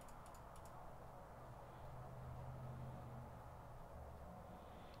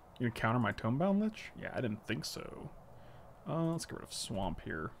 You gonna counter my Tomebound Lich? Yeah, I didn't think so. Let's get rid of Swamp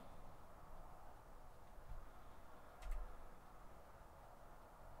here.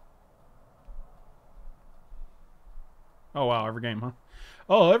 Oh wow, every game, huh?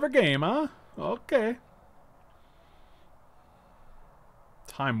 Oh, every game, huh? Okay.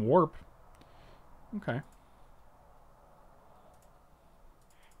 Time Warp. Okay.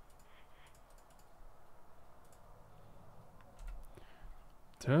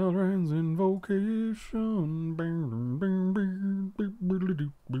 Talrand's Invocation.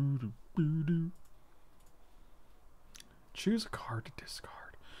 Choose a card to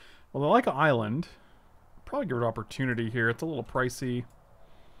discard. Well, I like an island. Probably give it opportunity here. It's a little pricey.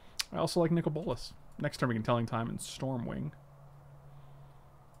 I also like Nicol Bolas. Next turn we can Telling Time and Stormwing.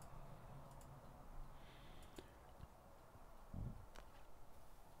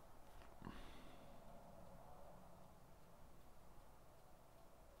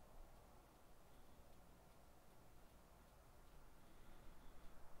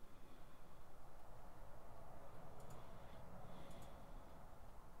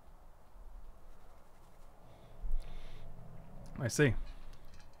 I see.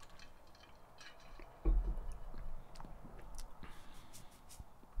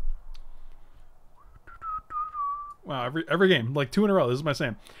 Wow, every game, like 2 in a row. This is my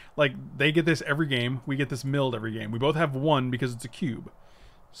same. Like they get this every game, we get this milled every game. We both have 1 because it's a cube.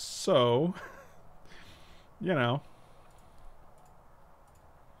 So, you know.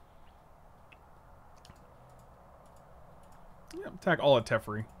 Yeah, attack all at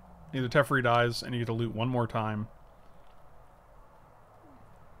Teferi. Either Teferi dies and you get to loot 1 more time.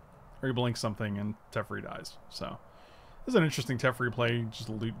 Or you blink something and Teferi dies. So this is an interesting Teferi play.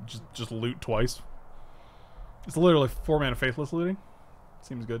 Just loot twice. It's literally 4 mana Faithless looting.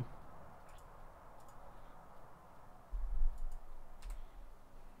 Seems good.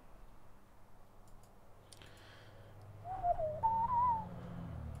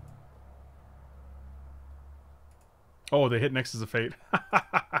 Oh, they hit Nexus of Fate.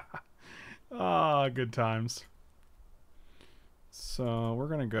 Ah, good times. So we're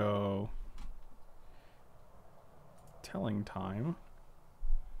gonna go Telling Time.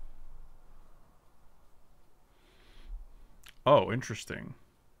 Oh, interesting.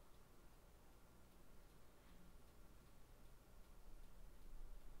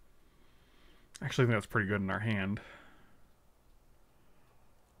 Actually, I think that's pretty good in our hand.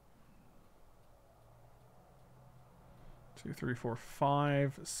 Two, three, four,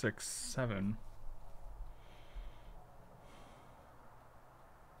 5, 6, 7.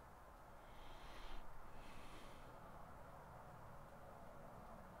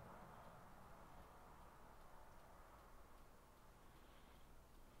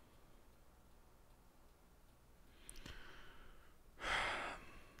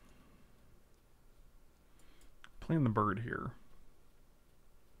 Playing the bird here.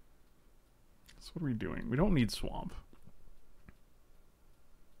 So what are we doing? We don't need swamp.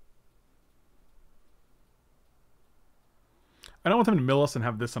 I don't want them to mill us and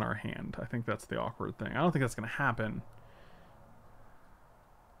have this in our hand. I think that's the awkward thing. I don't think that's going to happen.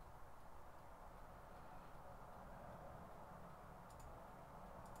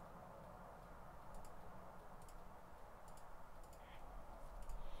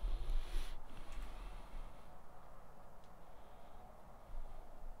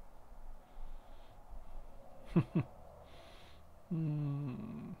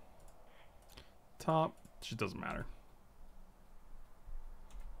 Top. Just doesn't matter.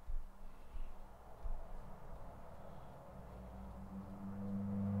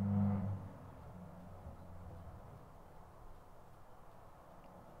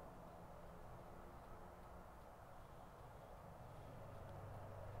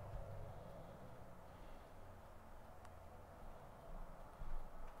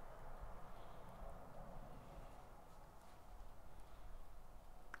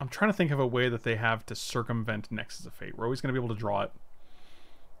 I'm trying to think of a way that they have to circumvent Nexus of Fate. We're always going to be able to draw it.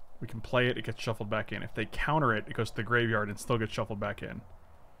 We can play it, it gets shuffled back in. If they counter it, it goes to the graveyard and still gets shuffled back in.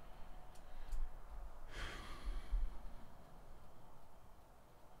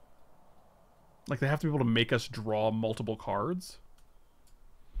 Like, they have to be able to make us draw multiple cards.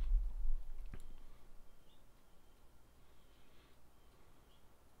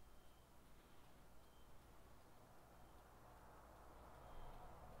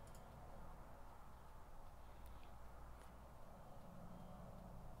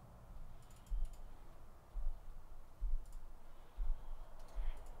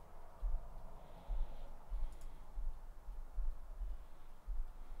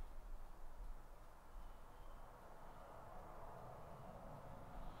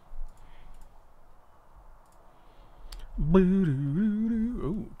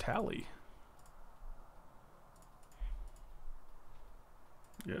 Oh, tally.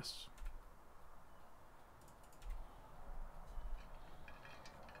 Yes.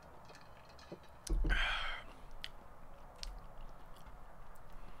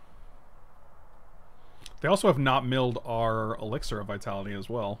 They also have not milled our Elixir of Vitality as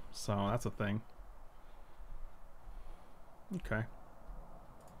well, so that's a thing. Okay.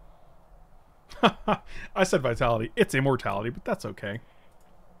 I said Vitality. It's Immortality, but that's okay.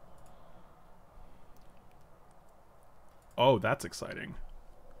 Oh, that's exciting.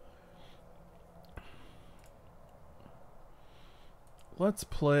 Let's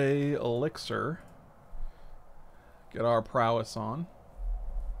play Elixir. Get our prowess on.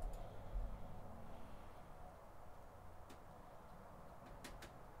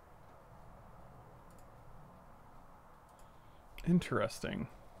 Interesting.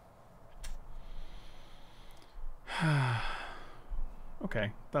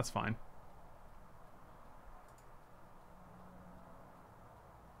 Okay, that's fine.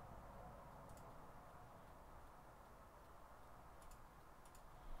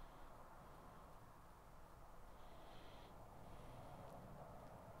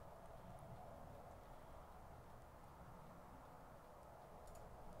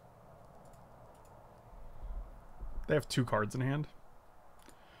 They have 2 cards in hand.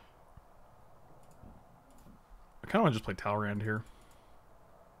 I kind of want to just play Talrand here.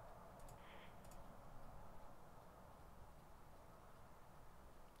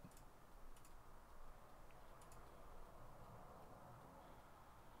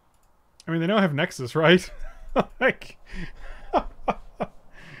 I mean, they now have Nexus, right? Like...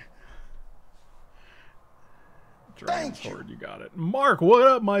 Dragon Sword, you got it. Mark, what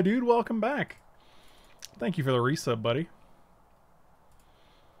up, my dude? Welcome back. Thank you for the resub, buddy.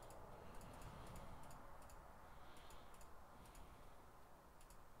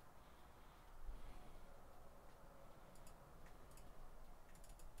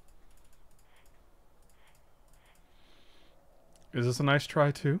 Is this a nice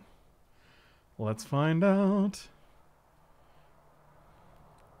try, too? Let's find out.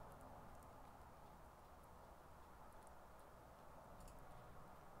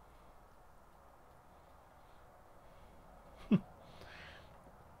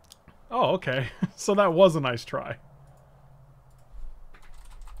 Oh, okay. So that was a nice try.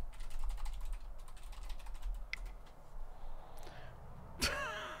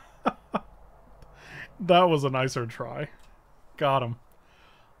 That was a nicer try. Got him.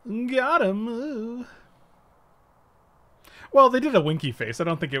 Got him. Well, they did a winky face. I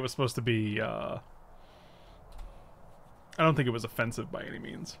don't think it was supposed to be, I don't think it was offensive by any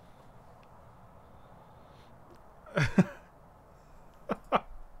means.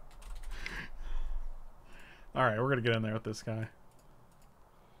 Alright, we're gonna get in there with this guy.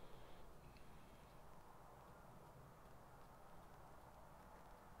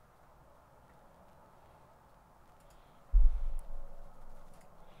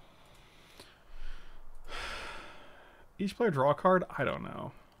 Each player draw a card? I don't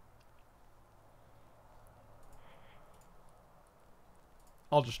know.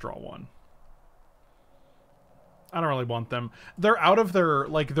 I'll just draw one. I don't really want them. They're out of their,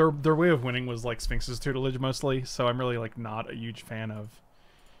 like, their way of winning was, like, Sphinx's tutelage mostly, so I'm really, like, not a huge fan of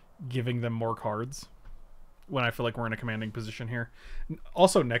giving them more cards when I feel like we're in a commanding position here.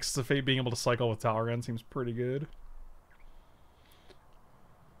 Also, Nexus of Fate being able to cycle with Talrand seems pretty good.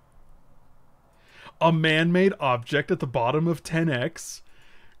 A man-made object at the bottom of 10x?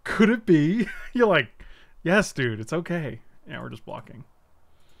 Could it be? You're like, yes, dude, it's okay. Yeah, we're just blocking.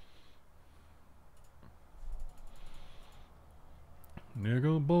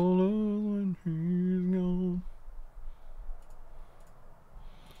 Nigga bolas when he's gone.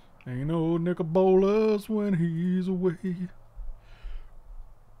 Ain't no nigga bolas when he's away.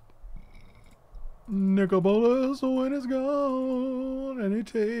 Nigga bolas when it's gone, and he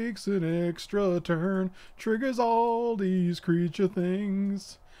takes an extra turn, triggers all these creature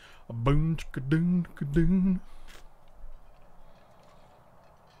things. A boom chicka doon chicka doon.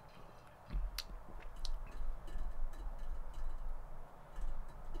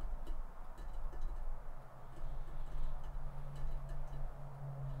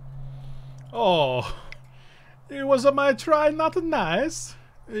 Oh, it was my try not nice.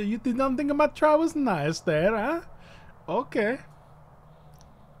 You did not think my try was nice there, huh? Okay.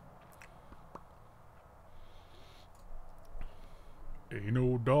 Ain't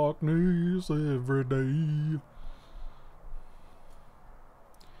no darkness every day.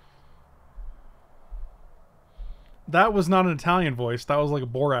 That was not an Italian voice. That was like a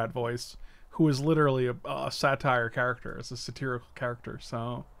Borat voice, who is literally a satire character. It's a satirical character,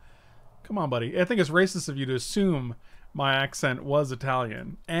 so... Come on, buddy. I think it's racist of you to assume my accent was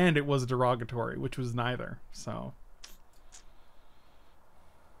Italian, and it was derogatory, which was neither, so...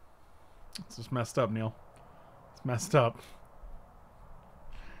 It's just messed up, Neil. It's messed up.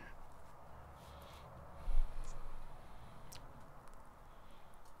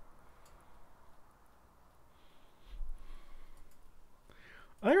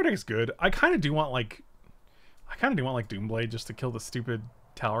 I think our deck is good. I kind of do want, like... Doomblade just to kill the stupid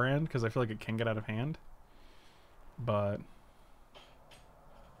Talrand, because I feel like it can get out of hand. But...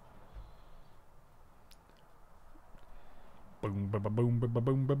 Boom, ba, ba, boom, ba, ba,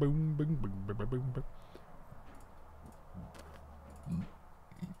 boom, ba, boom, boom, boom, ba, ba, boom, ba.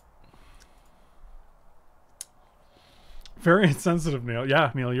 Very insensitive, Neil.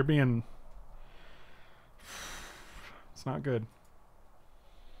 Yeah, Neil, you're being... It's not good.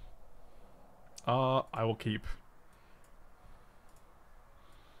 I will keep.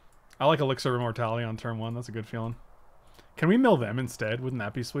 I like Elixir of Immortality on turn 1. That's a good feeling. Can we mill them instead? Wouldn't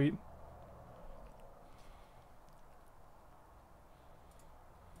that be sweet?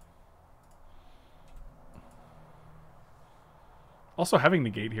 Also, having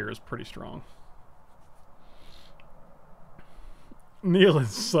negate here is pretty strong. Neil is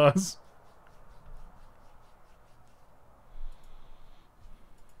sus.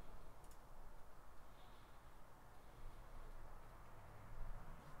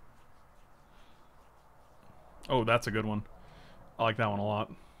 Oh, that's a good one. I like that one a lot.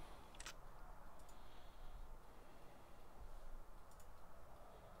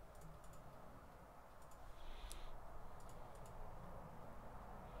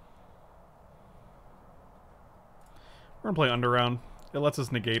 We're gonna play Underround. It lets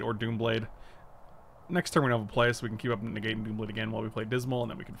us negate or Doomblade. Next turn we don't have a play, so we can keep up negate and Doomblade again while we play Dismal, and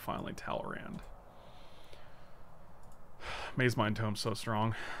then we can finally Talrand. Maze Mind Tome's so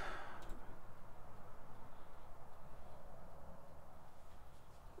strong.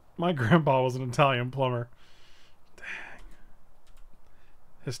 My grandpa was an Italian plumber. Dang.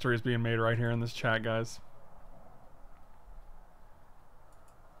 History is being made right here in this chat, guys.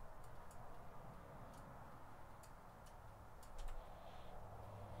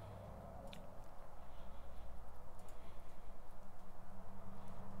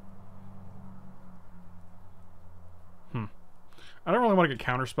 I don't really want to get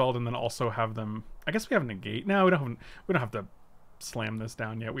counterspelled and then also have them... I guess we have negate. No, we don't have to slam this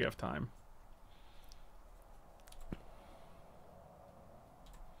down yet. We have time.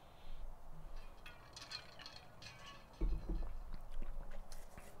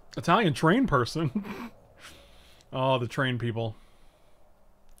 Italian train person. Oh, the train people.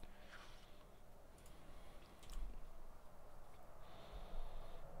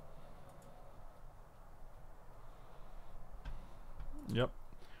 Yep.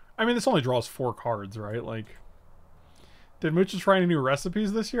 I mean, this only draws 4 cards, right? Like, did Mooch try any new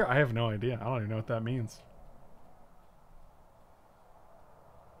recipes this year? I have no idea. I don't even know what that means.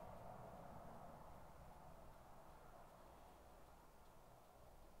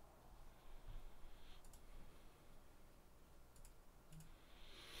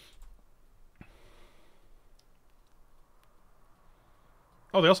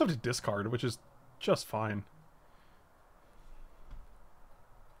 Oh, they also have to discard, which is just fine.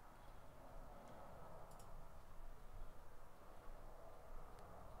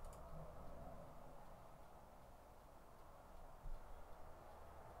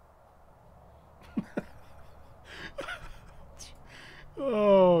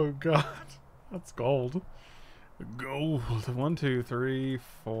 Oh, God. That's gold. Gold. 1, 2, 3,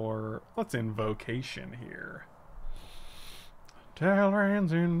 4. Let's invocation here.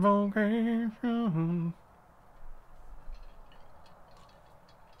 Talrand's invocation.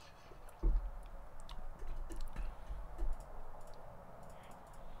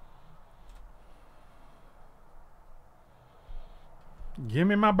 Give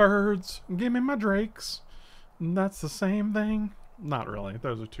me my birds. Give me my drakes. That's the same thing. Not really.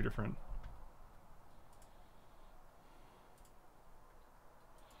 Those are two different.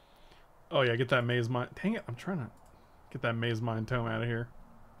 Oh, yeah. Get that maze mine. Dang it. I'm trying to get that maze mine tome out of here.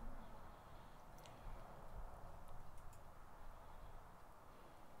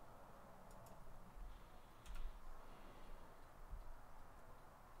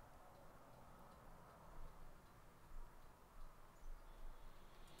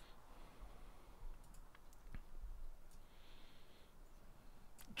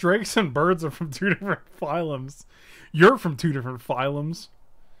 Drakes and birds are from two different phylums. You're from two different phylums.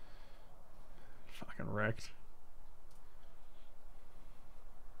 Fucking wrecked.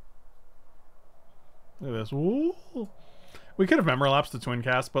 Look at this. Ooh. We could have memorylapsed the twin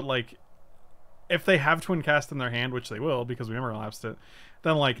cast, but like, if they have twin cast in their hand, which they will because we memorylapsed it,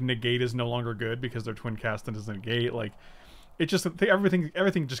 then like negate is no longer good because their twin cast is negate. Like, it just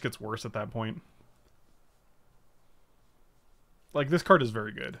everything just gets worse at that point. Like, this card is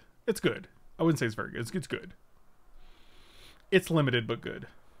very good. It's good. I wouldn't say it's very good. It's good. It's limited, but good.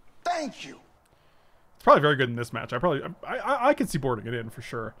 Thank you. It's probably very good in this match. I could see boarding it in for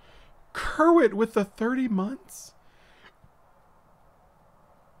sure. Kerwit with the 30 months?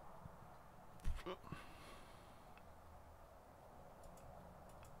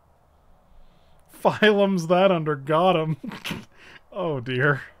 Phylums that under got him. Oh,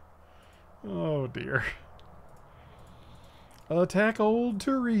 dear. Oh, dear. Attack old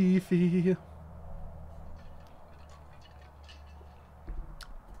Tarifi.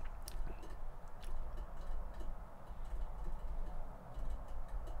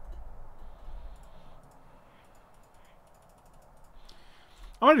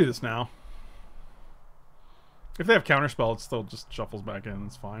 I'm gonna do this now. If they have counterspell, it still just shuffles back in.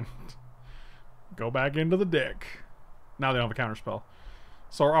 It's fine. Go back into the deck. Now they don't have a counterspell.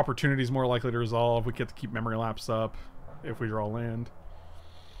 So our opportunity is more likely to resolve. We get to keep memory lapse up if we draw land.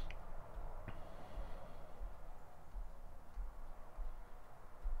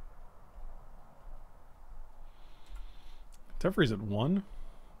 Teferi's at 1?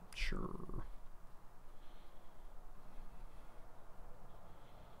 Sure.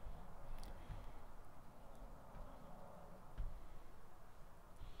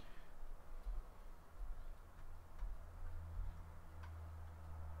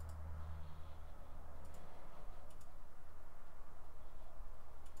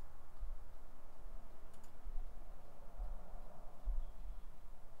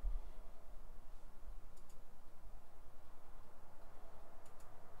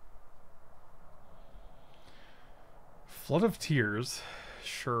 Flood of Tears.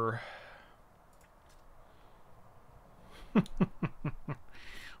 Sure.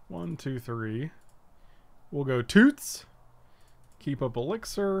 1, 2, 3. We'll go Toots. Keep up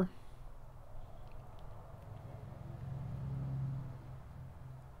Elixir.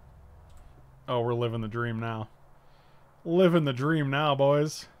 Oh, we're living the dream now. Living the dream now,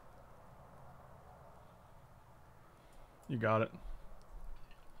 boys. You got it.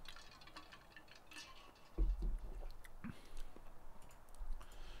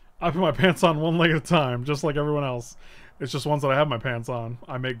 I put my pants on one leg at a time, just like everyone else. It's just ones that I have my pants on.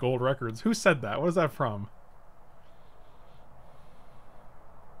 I make gold records. Who said that? What is that from?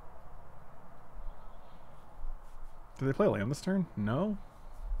 Did they play land this turn? No?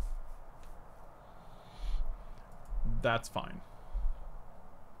 That's fine.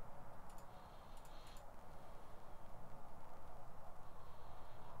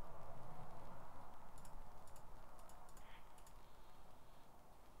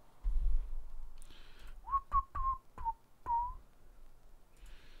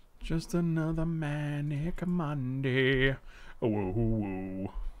 Just another manic Monday. Oh, whoa,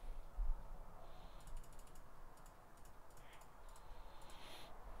 whoa.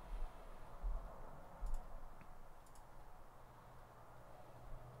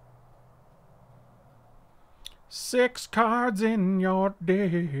 6 cards in your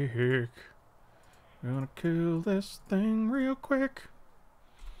deck. Gonna kill this thing real quick.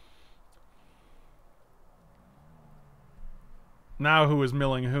 Now who is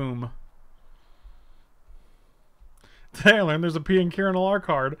milling whom? Today I learned there's a Pia and Kieran LR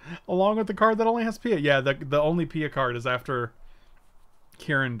card, along with the card that only has Pia. Yeah, the only Pia card is after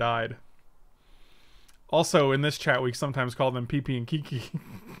Kieran died. Also, in this chat, we sometimes call them PP and Kiki.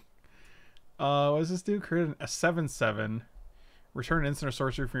 What does this do? Create a 7/7. Return instant or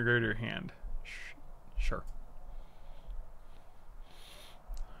sorcery from your grave to your hand. Sure.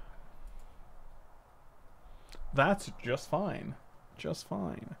 That's just fine. Just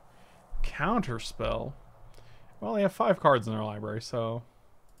fine. Counterspell. Well, they have 5 cards in their library, so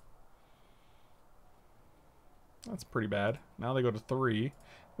that's pretty bad. Now they go to 3.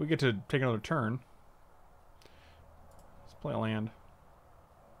 We get to take another turn. Let's play a land.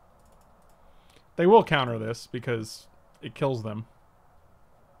 They will counter this because it kills them.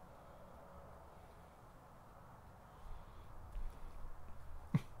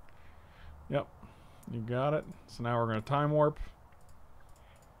 Yep. You got it. So now we're going to time warp.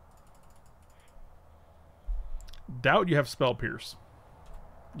 Doubt you have Spell Pierce.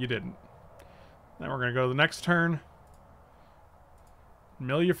 You didn't. Then we're going to go to the next turn.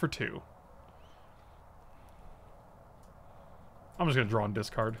 Mill you for 2. I'm just going to draw and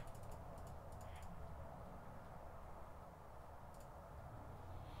discard.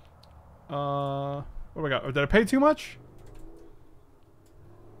 What do we got? Did I pay too much?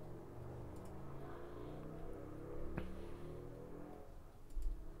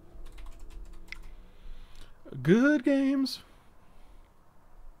 Good games.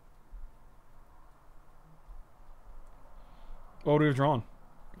 What would we have drawn?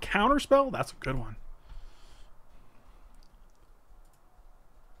 Counterspell? That's a good one.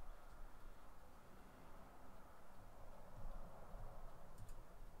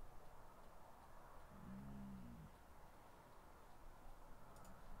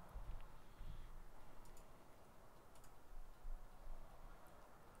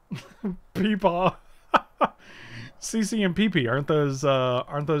 Peepaw. CC and PP, aren't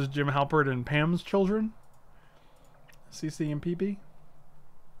those Jim Halpert and Pam's children? CC and PP?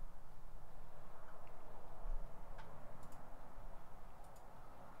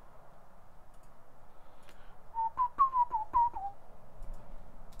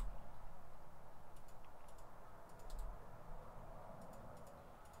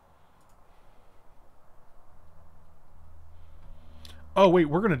 Oh wait,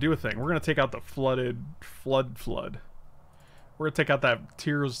 we're gonna do a thing. We're gonna take out the flood. We're gonna take out that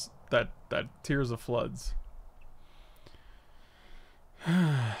tears of floods.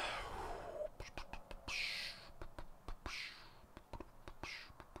 Guys,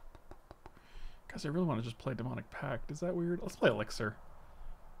 I really want to just play Demonic Pact. Is that weird? Let's play Elixir.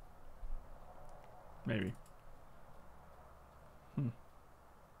 Maybe.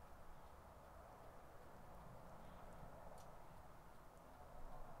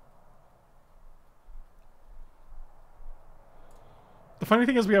 The funny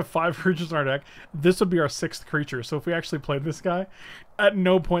thing is we have 5 creatures in our deck. This would be our 6th creature. So if we actually played this guy, at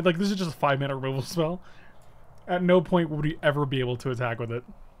no point, like this is just a 5-mana removal spell. At no point would we ever be able to attack with it.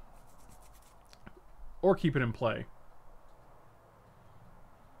 Or keep it in play.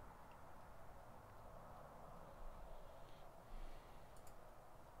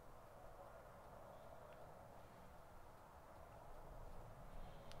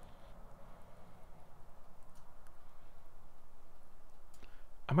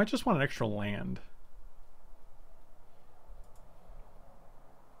 I might just want an extra land.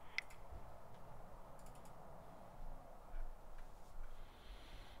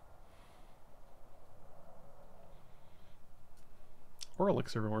 Or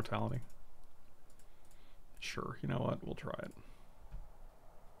Elixir of Immortality. Sure, you know what? We'll try it.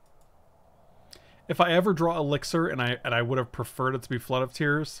 If I ever draw Elixir and I would have preferred it to be Flood of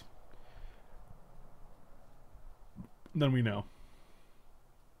Tears, then we know.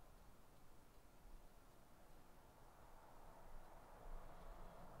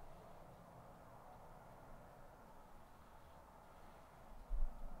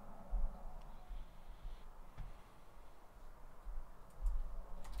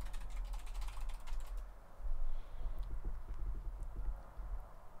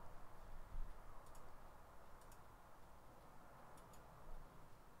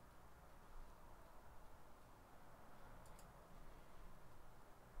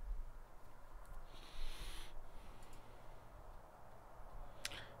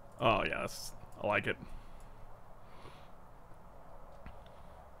 Oh, yes. I like it.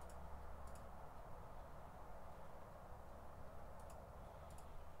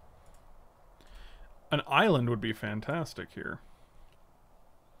 An island would be fantastic here.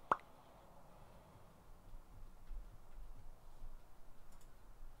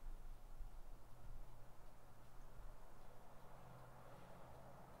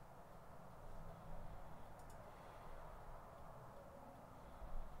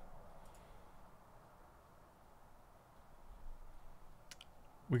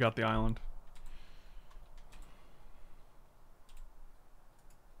 We got the island.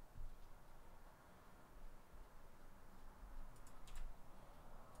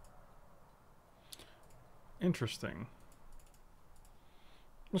 Interesting.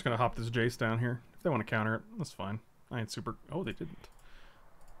 I'm just gonna hop this Jace down here. If they want to counter it, that's fine. I ain't super... Oh, they didn't.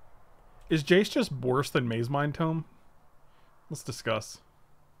 Is Jace just worse than Maze Mind Tome? Let's discuss.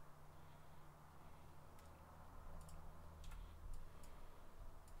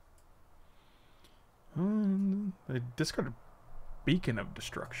 They discarded Beacon of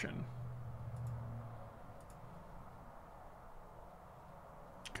Destruction.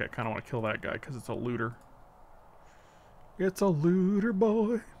 Okay, I kind of want to kill that guy because it's a looter. It's a looter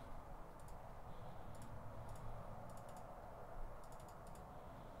boy.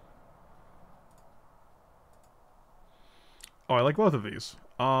 Oh, I like both of these.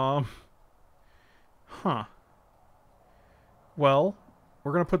 Huh. Well,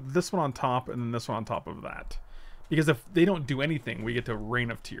 we're going to put this one on top and then this one on top of that. Because if they don't do anything, we get to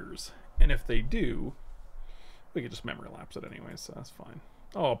Rain of Tears. And if they do, we could just memory lapse it anyway, so that's fine.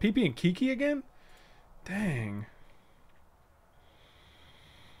 Oh, PP and Kiki again? Dang.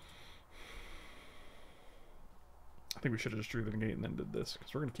 I think we should have just drew the negate and then did this,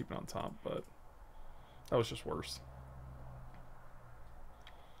 because we're going to keep it on top, but that was just worse.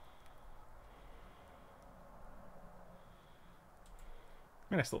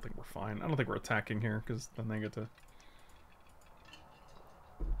 I mean, I still think we're fine. I don't think we're attacking here, because then they get to...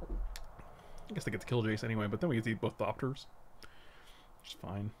 I guess they get to kill Jace anyway, but then we get to eat both Thopters. Which is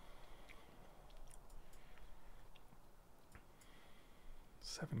fine.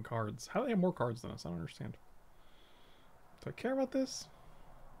 7 cards. How do they have more cards than us? I don't understand. Do I care about this?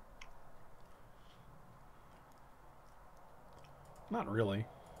 Not really.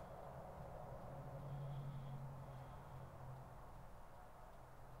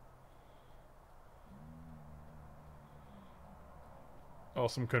 Oh,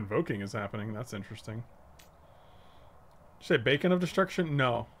 some convoking is happening. That's interesting. Did you say Beacon of Destruction?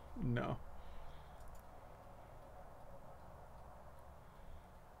 No. No.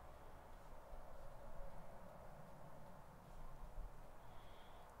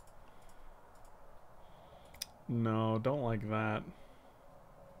 No, don't like that.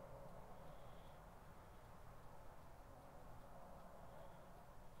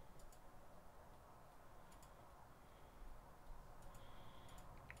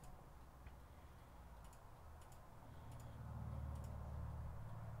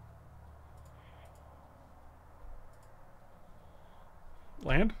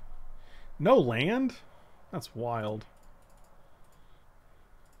 Land? No land? That's wild.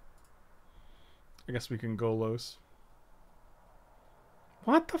 I guess we can go Los.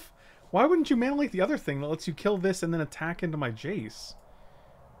 What the f... Why wouldn't you mana like the other thing that lets you kill this and then attack into my Jace?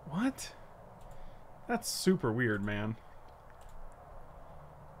 What? That's super weird, man.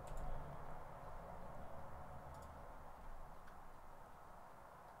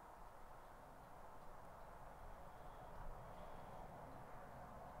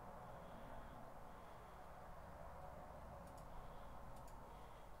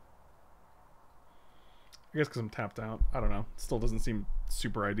 I guess because I'm tapped out. I don't know. Still doesn't seem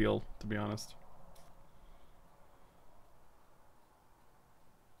super ideal, to be honest.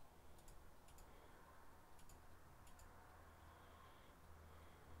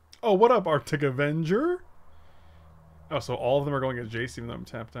 Oh, what up, Arctic Avenger? Oh, so all of them are going at Jace even though I'm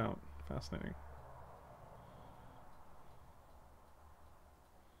tapped out. Fascinating.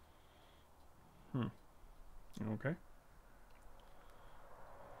 Okay.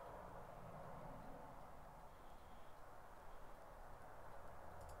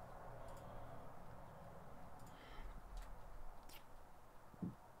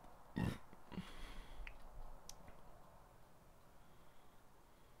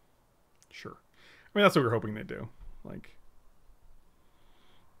 Sure. I mean, that's what we're hoping they do. Like...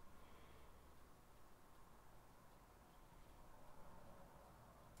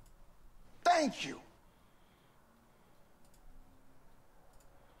 Thank you.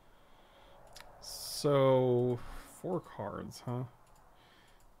 So, 4 cards, huh?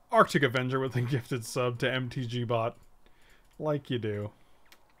 Arctic Avenger with a gifted sub to MTG bot. Like you do.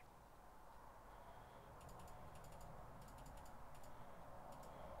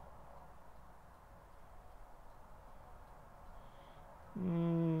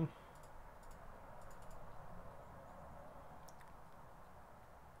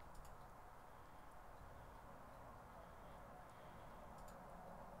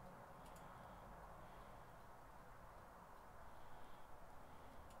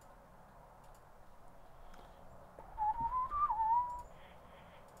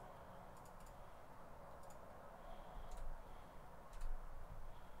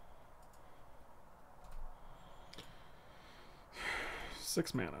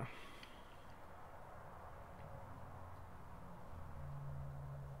 6 mana.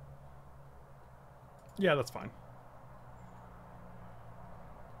 Yeah, that's fine.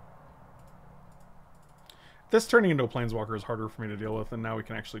 This turning into a Planeswalker is harder for me to deal with, and now we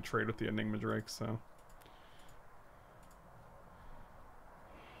can actually trade with the Enigma Drake, so...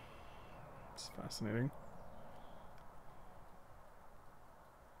 It's fascinating.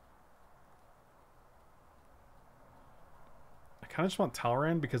 I kind of just want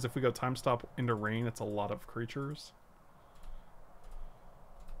Talrand, because if we go Time Stop into Rain, it's a lot of creatures.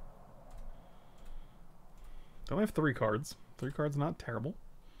 They only have 3 cards. 3 cards, not terrible.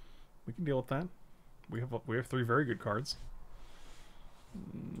 We can deal with that. We have 3 very good cards.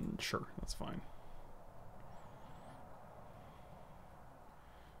 Sure, that's fine.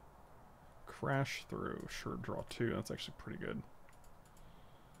 Crash through. Sure, draw 2. That's actually pretty good.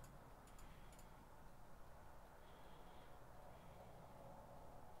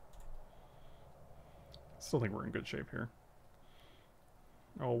 Still think we're in good shape here.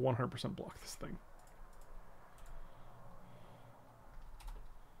 I'll 100% block this thing.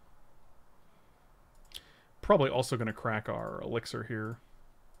 Probably also going to crack our elixir here.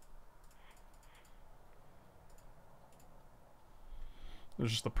 It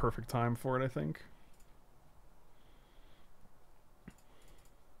was just the perfect time for it, I think.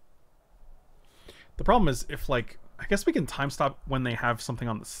 The problem is if, like, I guess we can time stop when they have something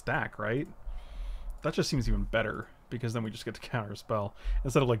on the stack, right? That just seems even better, because then we just get to counter a spell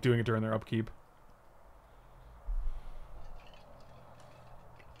instead of, like, doing it during their upkeep.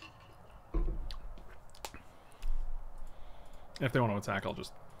 If they want to attack, I'll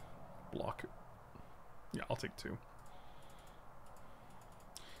just block. Yeah, I'll take 2. I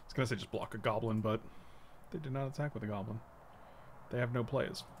was going to say just block a goblin, but they did not attack with a goblin. They have no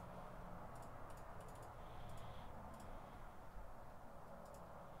plays.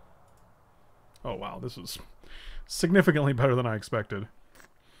 Oh, wow. This is significantly better than I expected.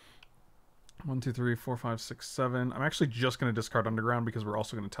 1, 2, 3, 4, 5, 6, 7. I'm actually just going to discard Underground because we're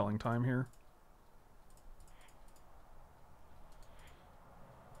also going to Telling Time here.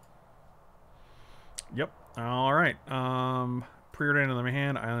 Yep. All right. Preordain in the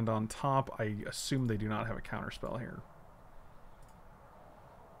hand, Island on top. I assume they do not have a counterspell here.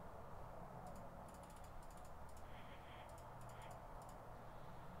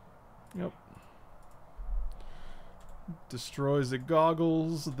 Yep. Destroys the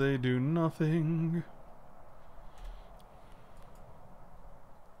goggles. They do nothing.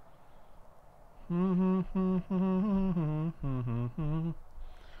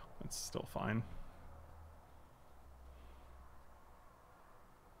 It's still fine.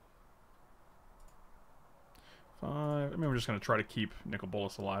 5. I mean, we're just going to try to keep Nicol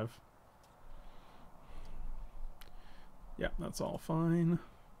Bolas alive. Yeah, that's all fine.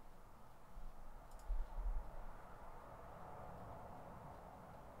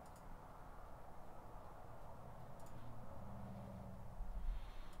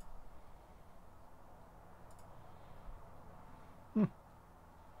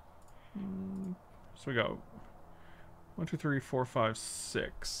 So we go 1, 2, 3, 4, 5,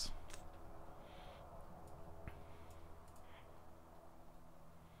 6.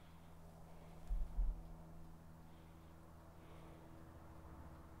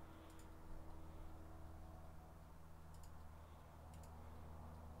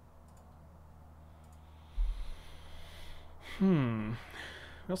 We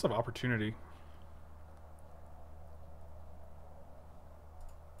also have opportunity.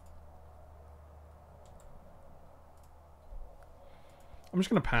 I'm just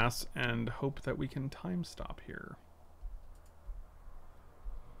going to pass and hope that we can time stop here.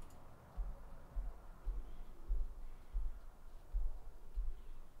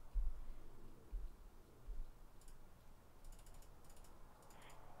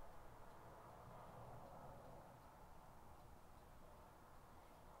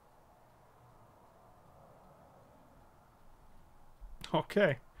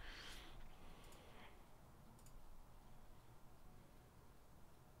 Okay.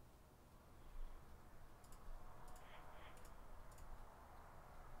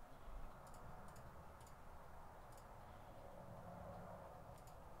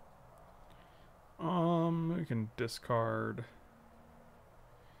 We can discard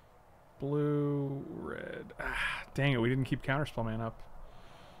blue, red. Ah, dang it, we didn't keep Counterspell Man up.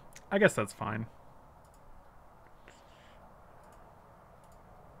 I guess that's fine.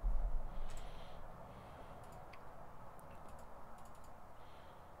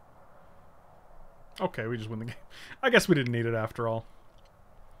 Okay, we just win the game. I guess we didn't need it after all.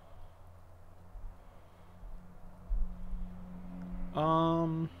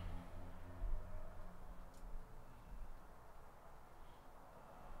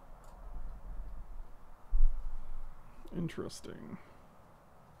 Interesting.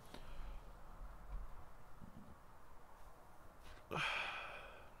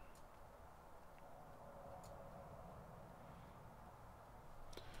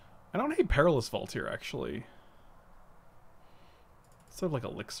 I don't hate Perilous Vault here, actually. Instead of like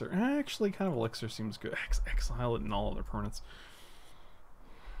Elixir. Actually, kind of Elixir seems good. Exile it and all other permanents.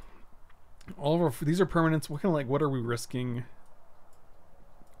 All of our, these are permanents. What kind of like, what are we risking?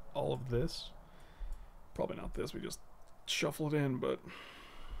 All of this? Probably not this. We just shuffle it in, but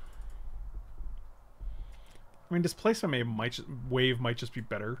I mean, Displacement Wave might just be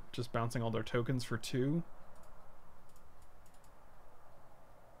better. Just bouncing all their tokens for 2.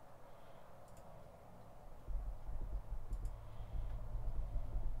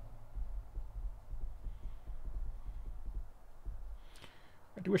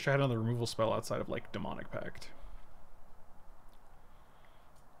 I do wish I had another removal spell outside of, like, Demonic Pact.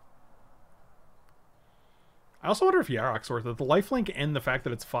 I also wonder if Yarok's worth it. The lifelink and the fact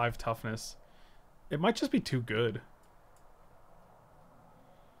that it's 5 toughness. It might just be too good.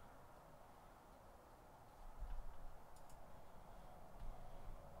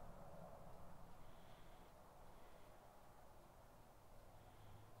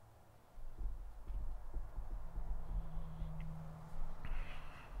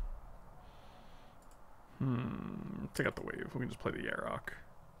 Take out the wave. We can just play the Yarok.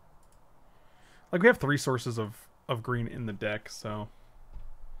 Like, we have 3 sources of green in the deck, so...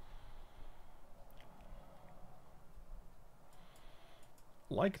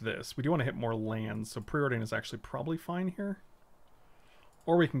 Like this. We do want to hit more lands, so Preordain is actually probably fine here.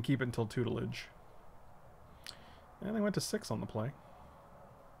 Or we can keep it until tutelage. And they went to 6 on the play.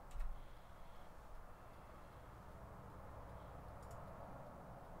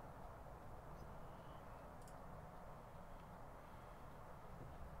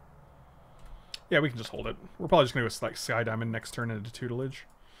 Yeah, we can just hold it. We're probably just going to go like Sky Diamond next turn into tutelage.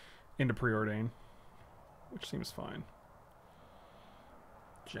 Into Preordain. Which seems fine.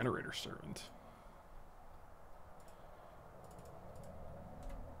 Generator Servant.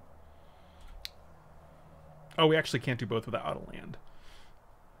 Oh, we actually can't do both without a land.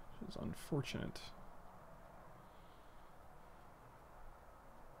 Which is unfortunate.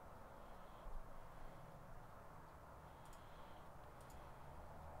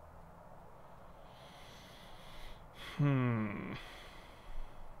 I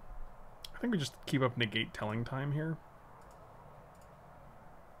think we just keep up negate telling time here.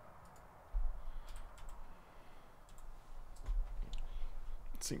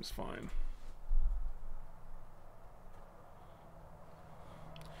 It seems fine.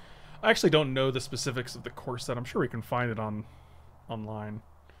 I actually don't know the specifics of the core set. I'm sure we can find it online.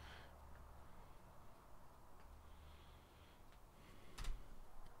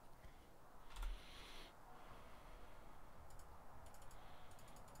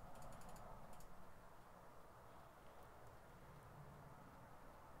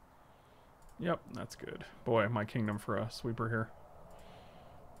 Yep, that's good. Boy, my kingdom for a sweeper here.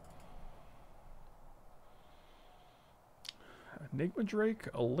 Enigma Drake,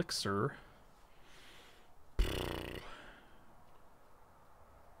 Elixir. I'm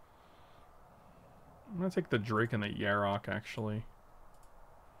gonna take the Drake and the Yarok, actually.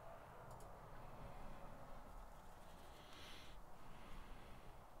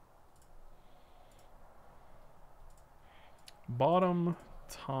 Bottom,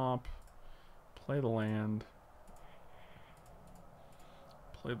 top, play the land,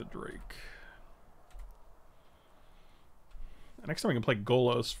 play the Drake. Next time we can play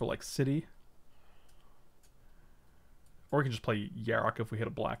Golos for like City. Or we can just play Yarok if we hit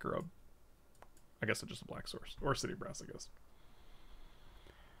a black or a... I guess it's just a black source. Or City Brass, I guess.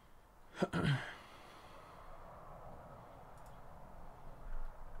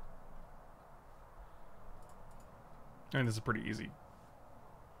 I mean, this is pretty easy.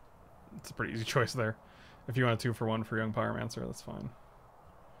 It's a pretty easy choice there. If you want a 2-for-1 for Young Pyromancer, that's fine.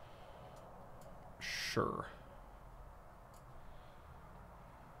 Sure.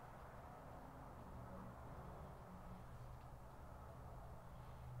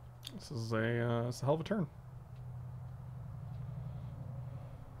 This is it's a hell of a turn.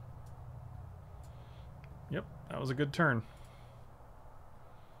 Yep, that was a good turn.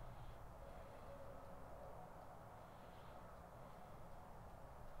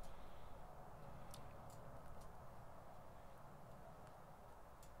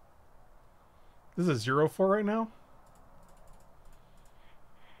 This is 0-4 right now.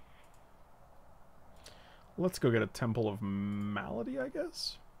 Let's go get a Temple of Malady, I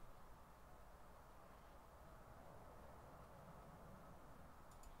guess.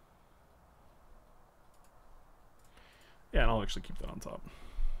 Yeah, and I'll actually keep that on top.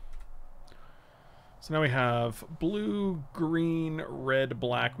 So now we have blue, green, red,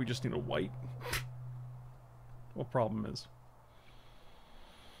 black. We just need a white. What problem is?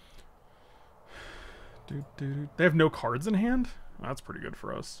 They have no cards in hand? That's pretty good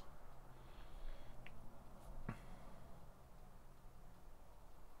for us.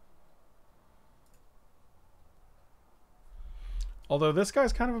 Although this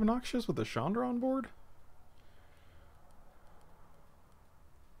guy's kind of obnoxious with the Chandra on board.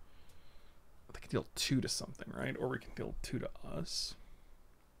 They can deal 2 to something, right? Or we can deal 2 to us.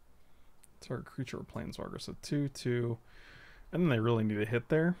 Target creature or planeswalker. So 2, 2. And then they really need a hit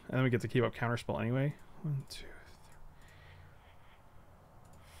there. And then we get to keep up counterspell anyway. 1, 2,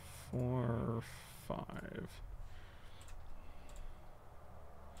 3, 4, 5.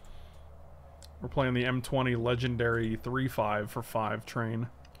 We're playing the M20 legendary 3/5 for 5 train.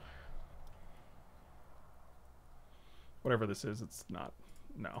 Whatever this is, it's not.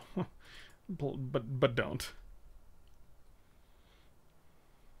 No. but don't.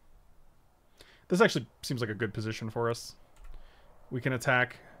 This actually seems like a good position for us. We can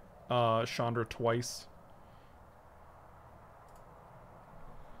attack Chandra twice.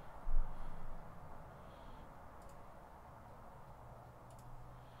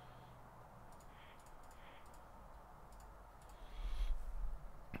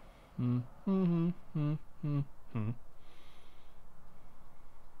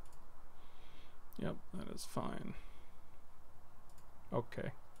 Yep, that is fine.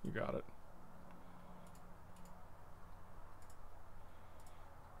 Okay, you got it.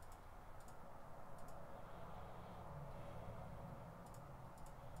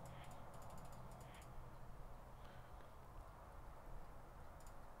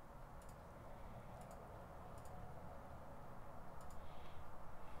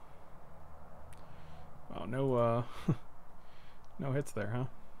 Wow, no no hits there, huh?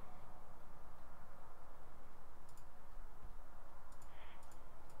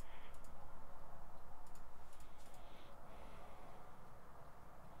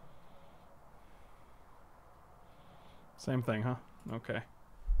 Same thing, huh? Okay.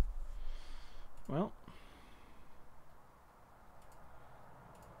 Well.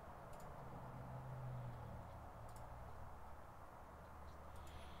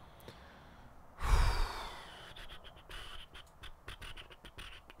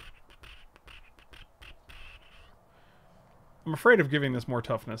 I'm afraid of giving this more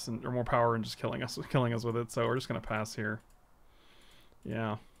toughness and, or more power and just killing us with it, so we're just gonna pass here.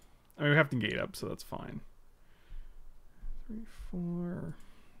 Yeah. I mean, we have to gate up, so that's fine. 3, 4.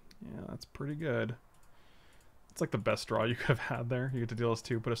 Yeah, that's pretty good. It's like the best draw you could have had there. You get to deal us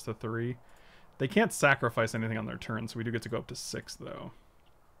 2, put us to 3. They can't sacrifice anything on their turn, so we do get to go up to 6, though.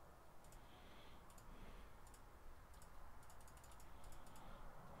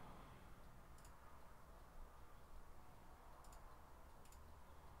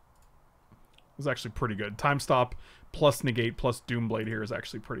 It's actually pretty good. Time Stop plus Negate plus Doomblade here is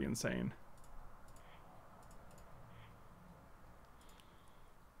actually pretty insane.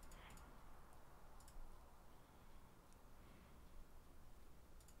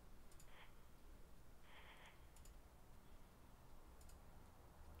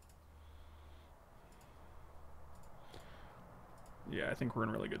 Yeah, I think we're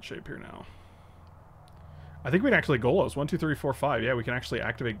in really good shape here now. I think we'd actually Golos. 1, 2, 3, 4, 5. Yeah, we can actually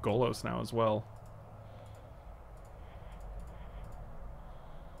activate Golos now as well.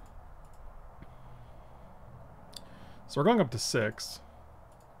 So we're going up to 6.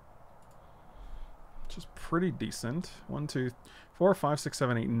 Which is pretty decent. 1, 2, 4, 5, 6,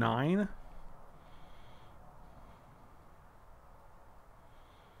 7, 8, 9.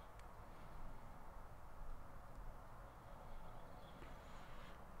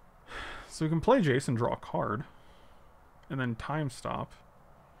 So we can play Jason, draw a card. And then Time Stop.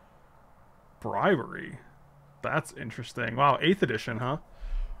 Bribery. That's interesting. Wow, 8th edition, huh?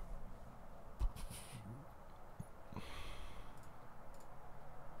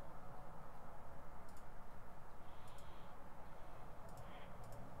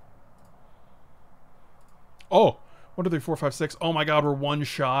 Oh! 1, 2, 3, 4, 5, 6. Oh my god, we're 1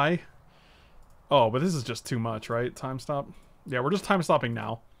 shy. Oh, but this is just too much, right? Time Stop? Yeah, we're just time stopping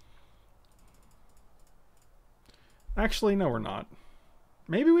now. Actually, no, we're not.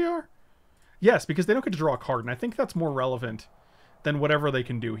 Maybe we are? Yes, because they don't get to draw a card, and I think that's more relevant than whatever they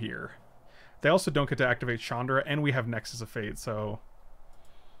can do here. They also don't get to activate Chandra, and we have Nexus of Fate, so...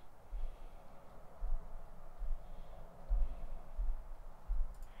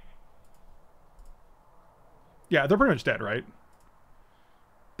 Yeah, they're pretty much dead, right?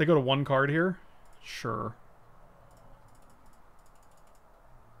 They go to one card here? Sure.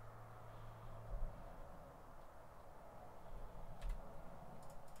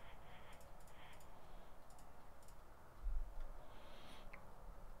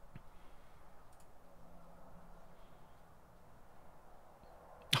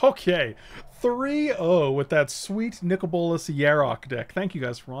 Okay, 3-0 with that sweet Nicobolus Yarok deck. Thank you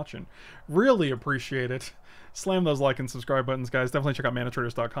guys for watching. Really appreciate it. Slam those like and subscribe buttons, guys. Definitely check out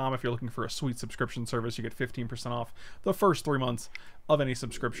manatraders.com if you're looking for a sweet subscription service. You get 15% off the first 3 months of any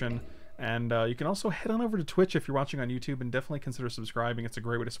subscription. And you can also head on over to Twitch if you're watching on YouTube, and definitely consider subscribing. It's a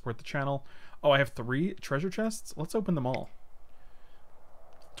great way to support the channel. Oh, I have 3 treasure chests. Let's open them all.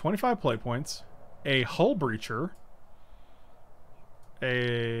 25 play points, a Hull Breacher,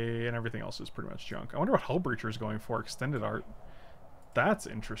 and everything else is pretty much junk. I wonder what Hull Breacher is going for. Extended art. That's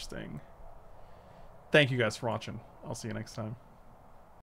interesting. Thank you guys for watching. I'll see you next time.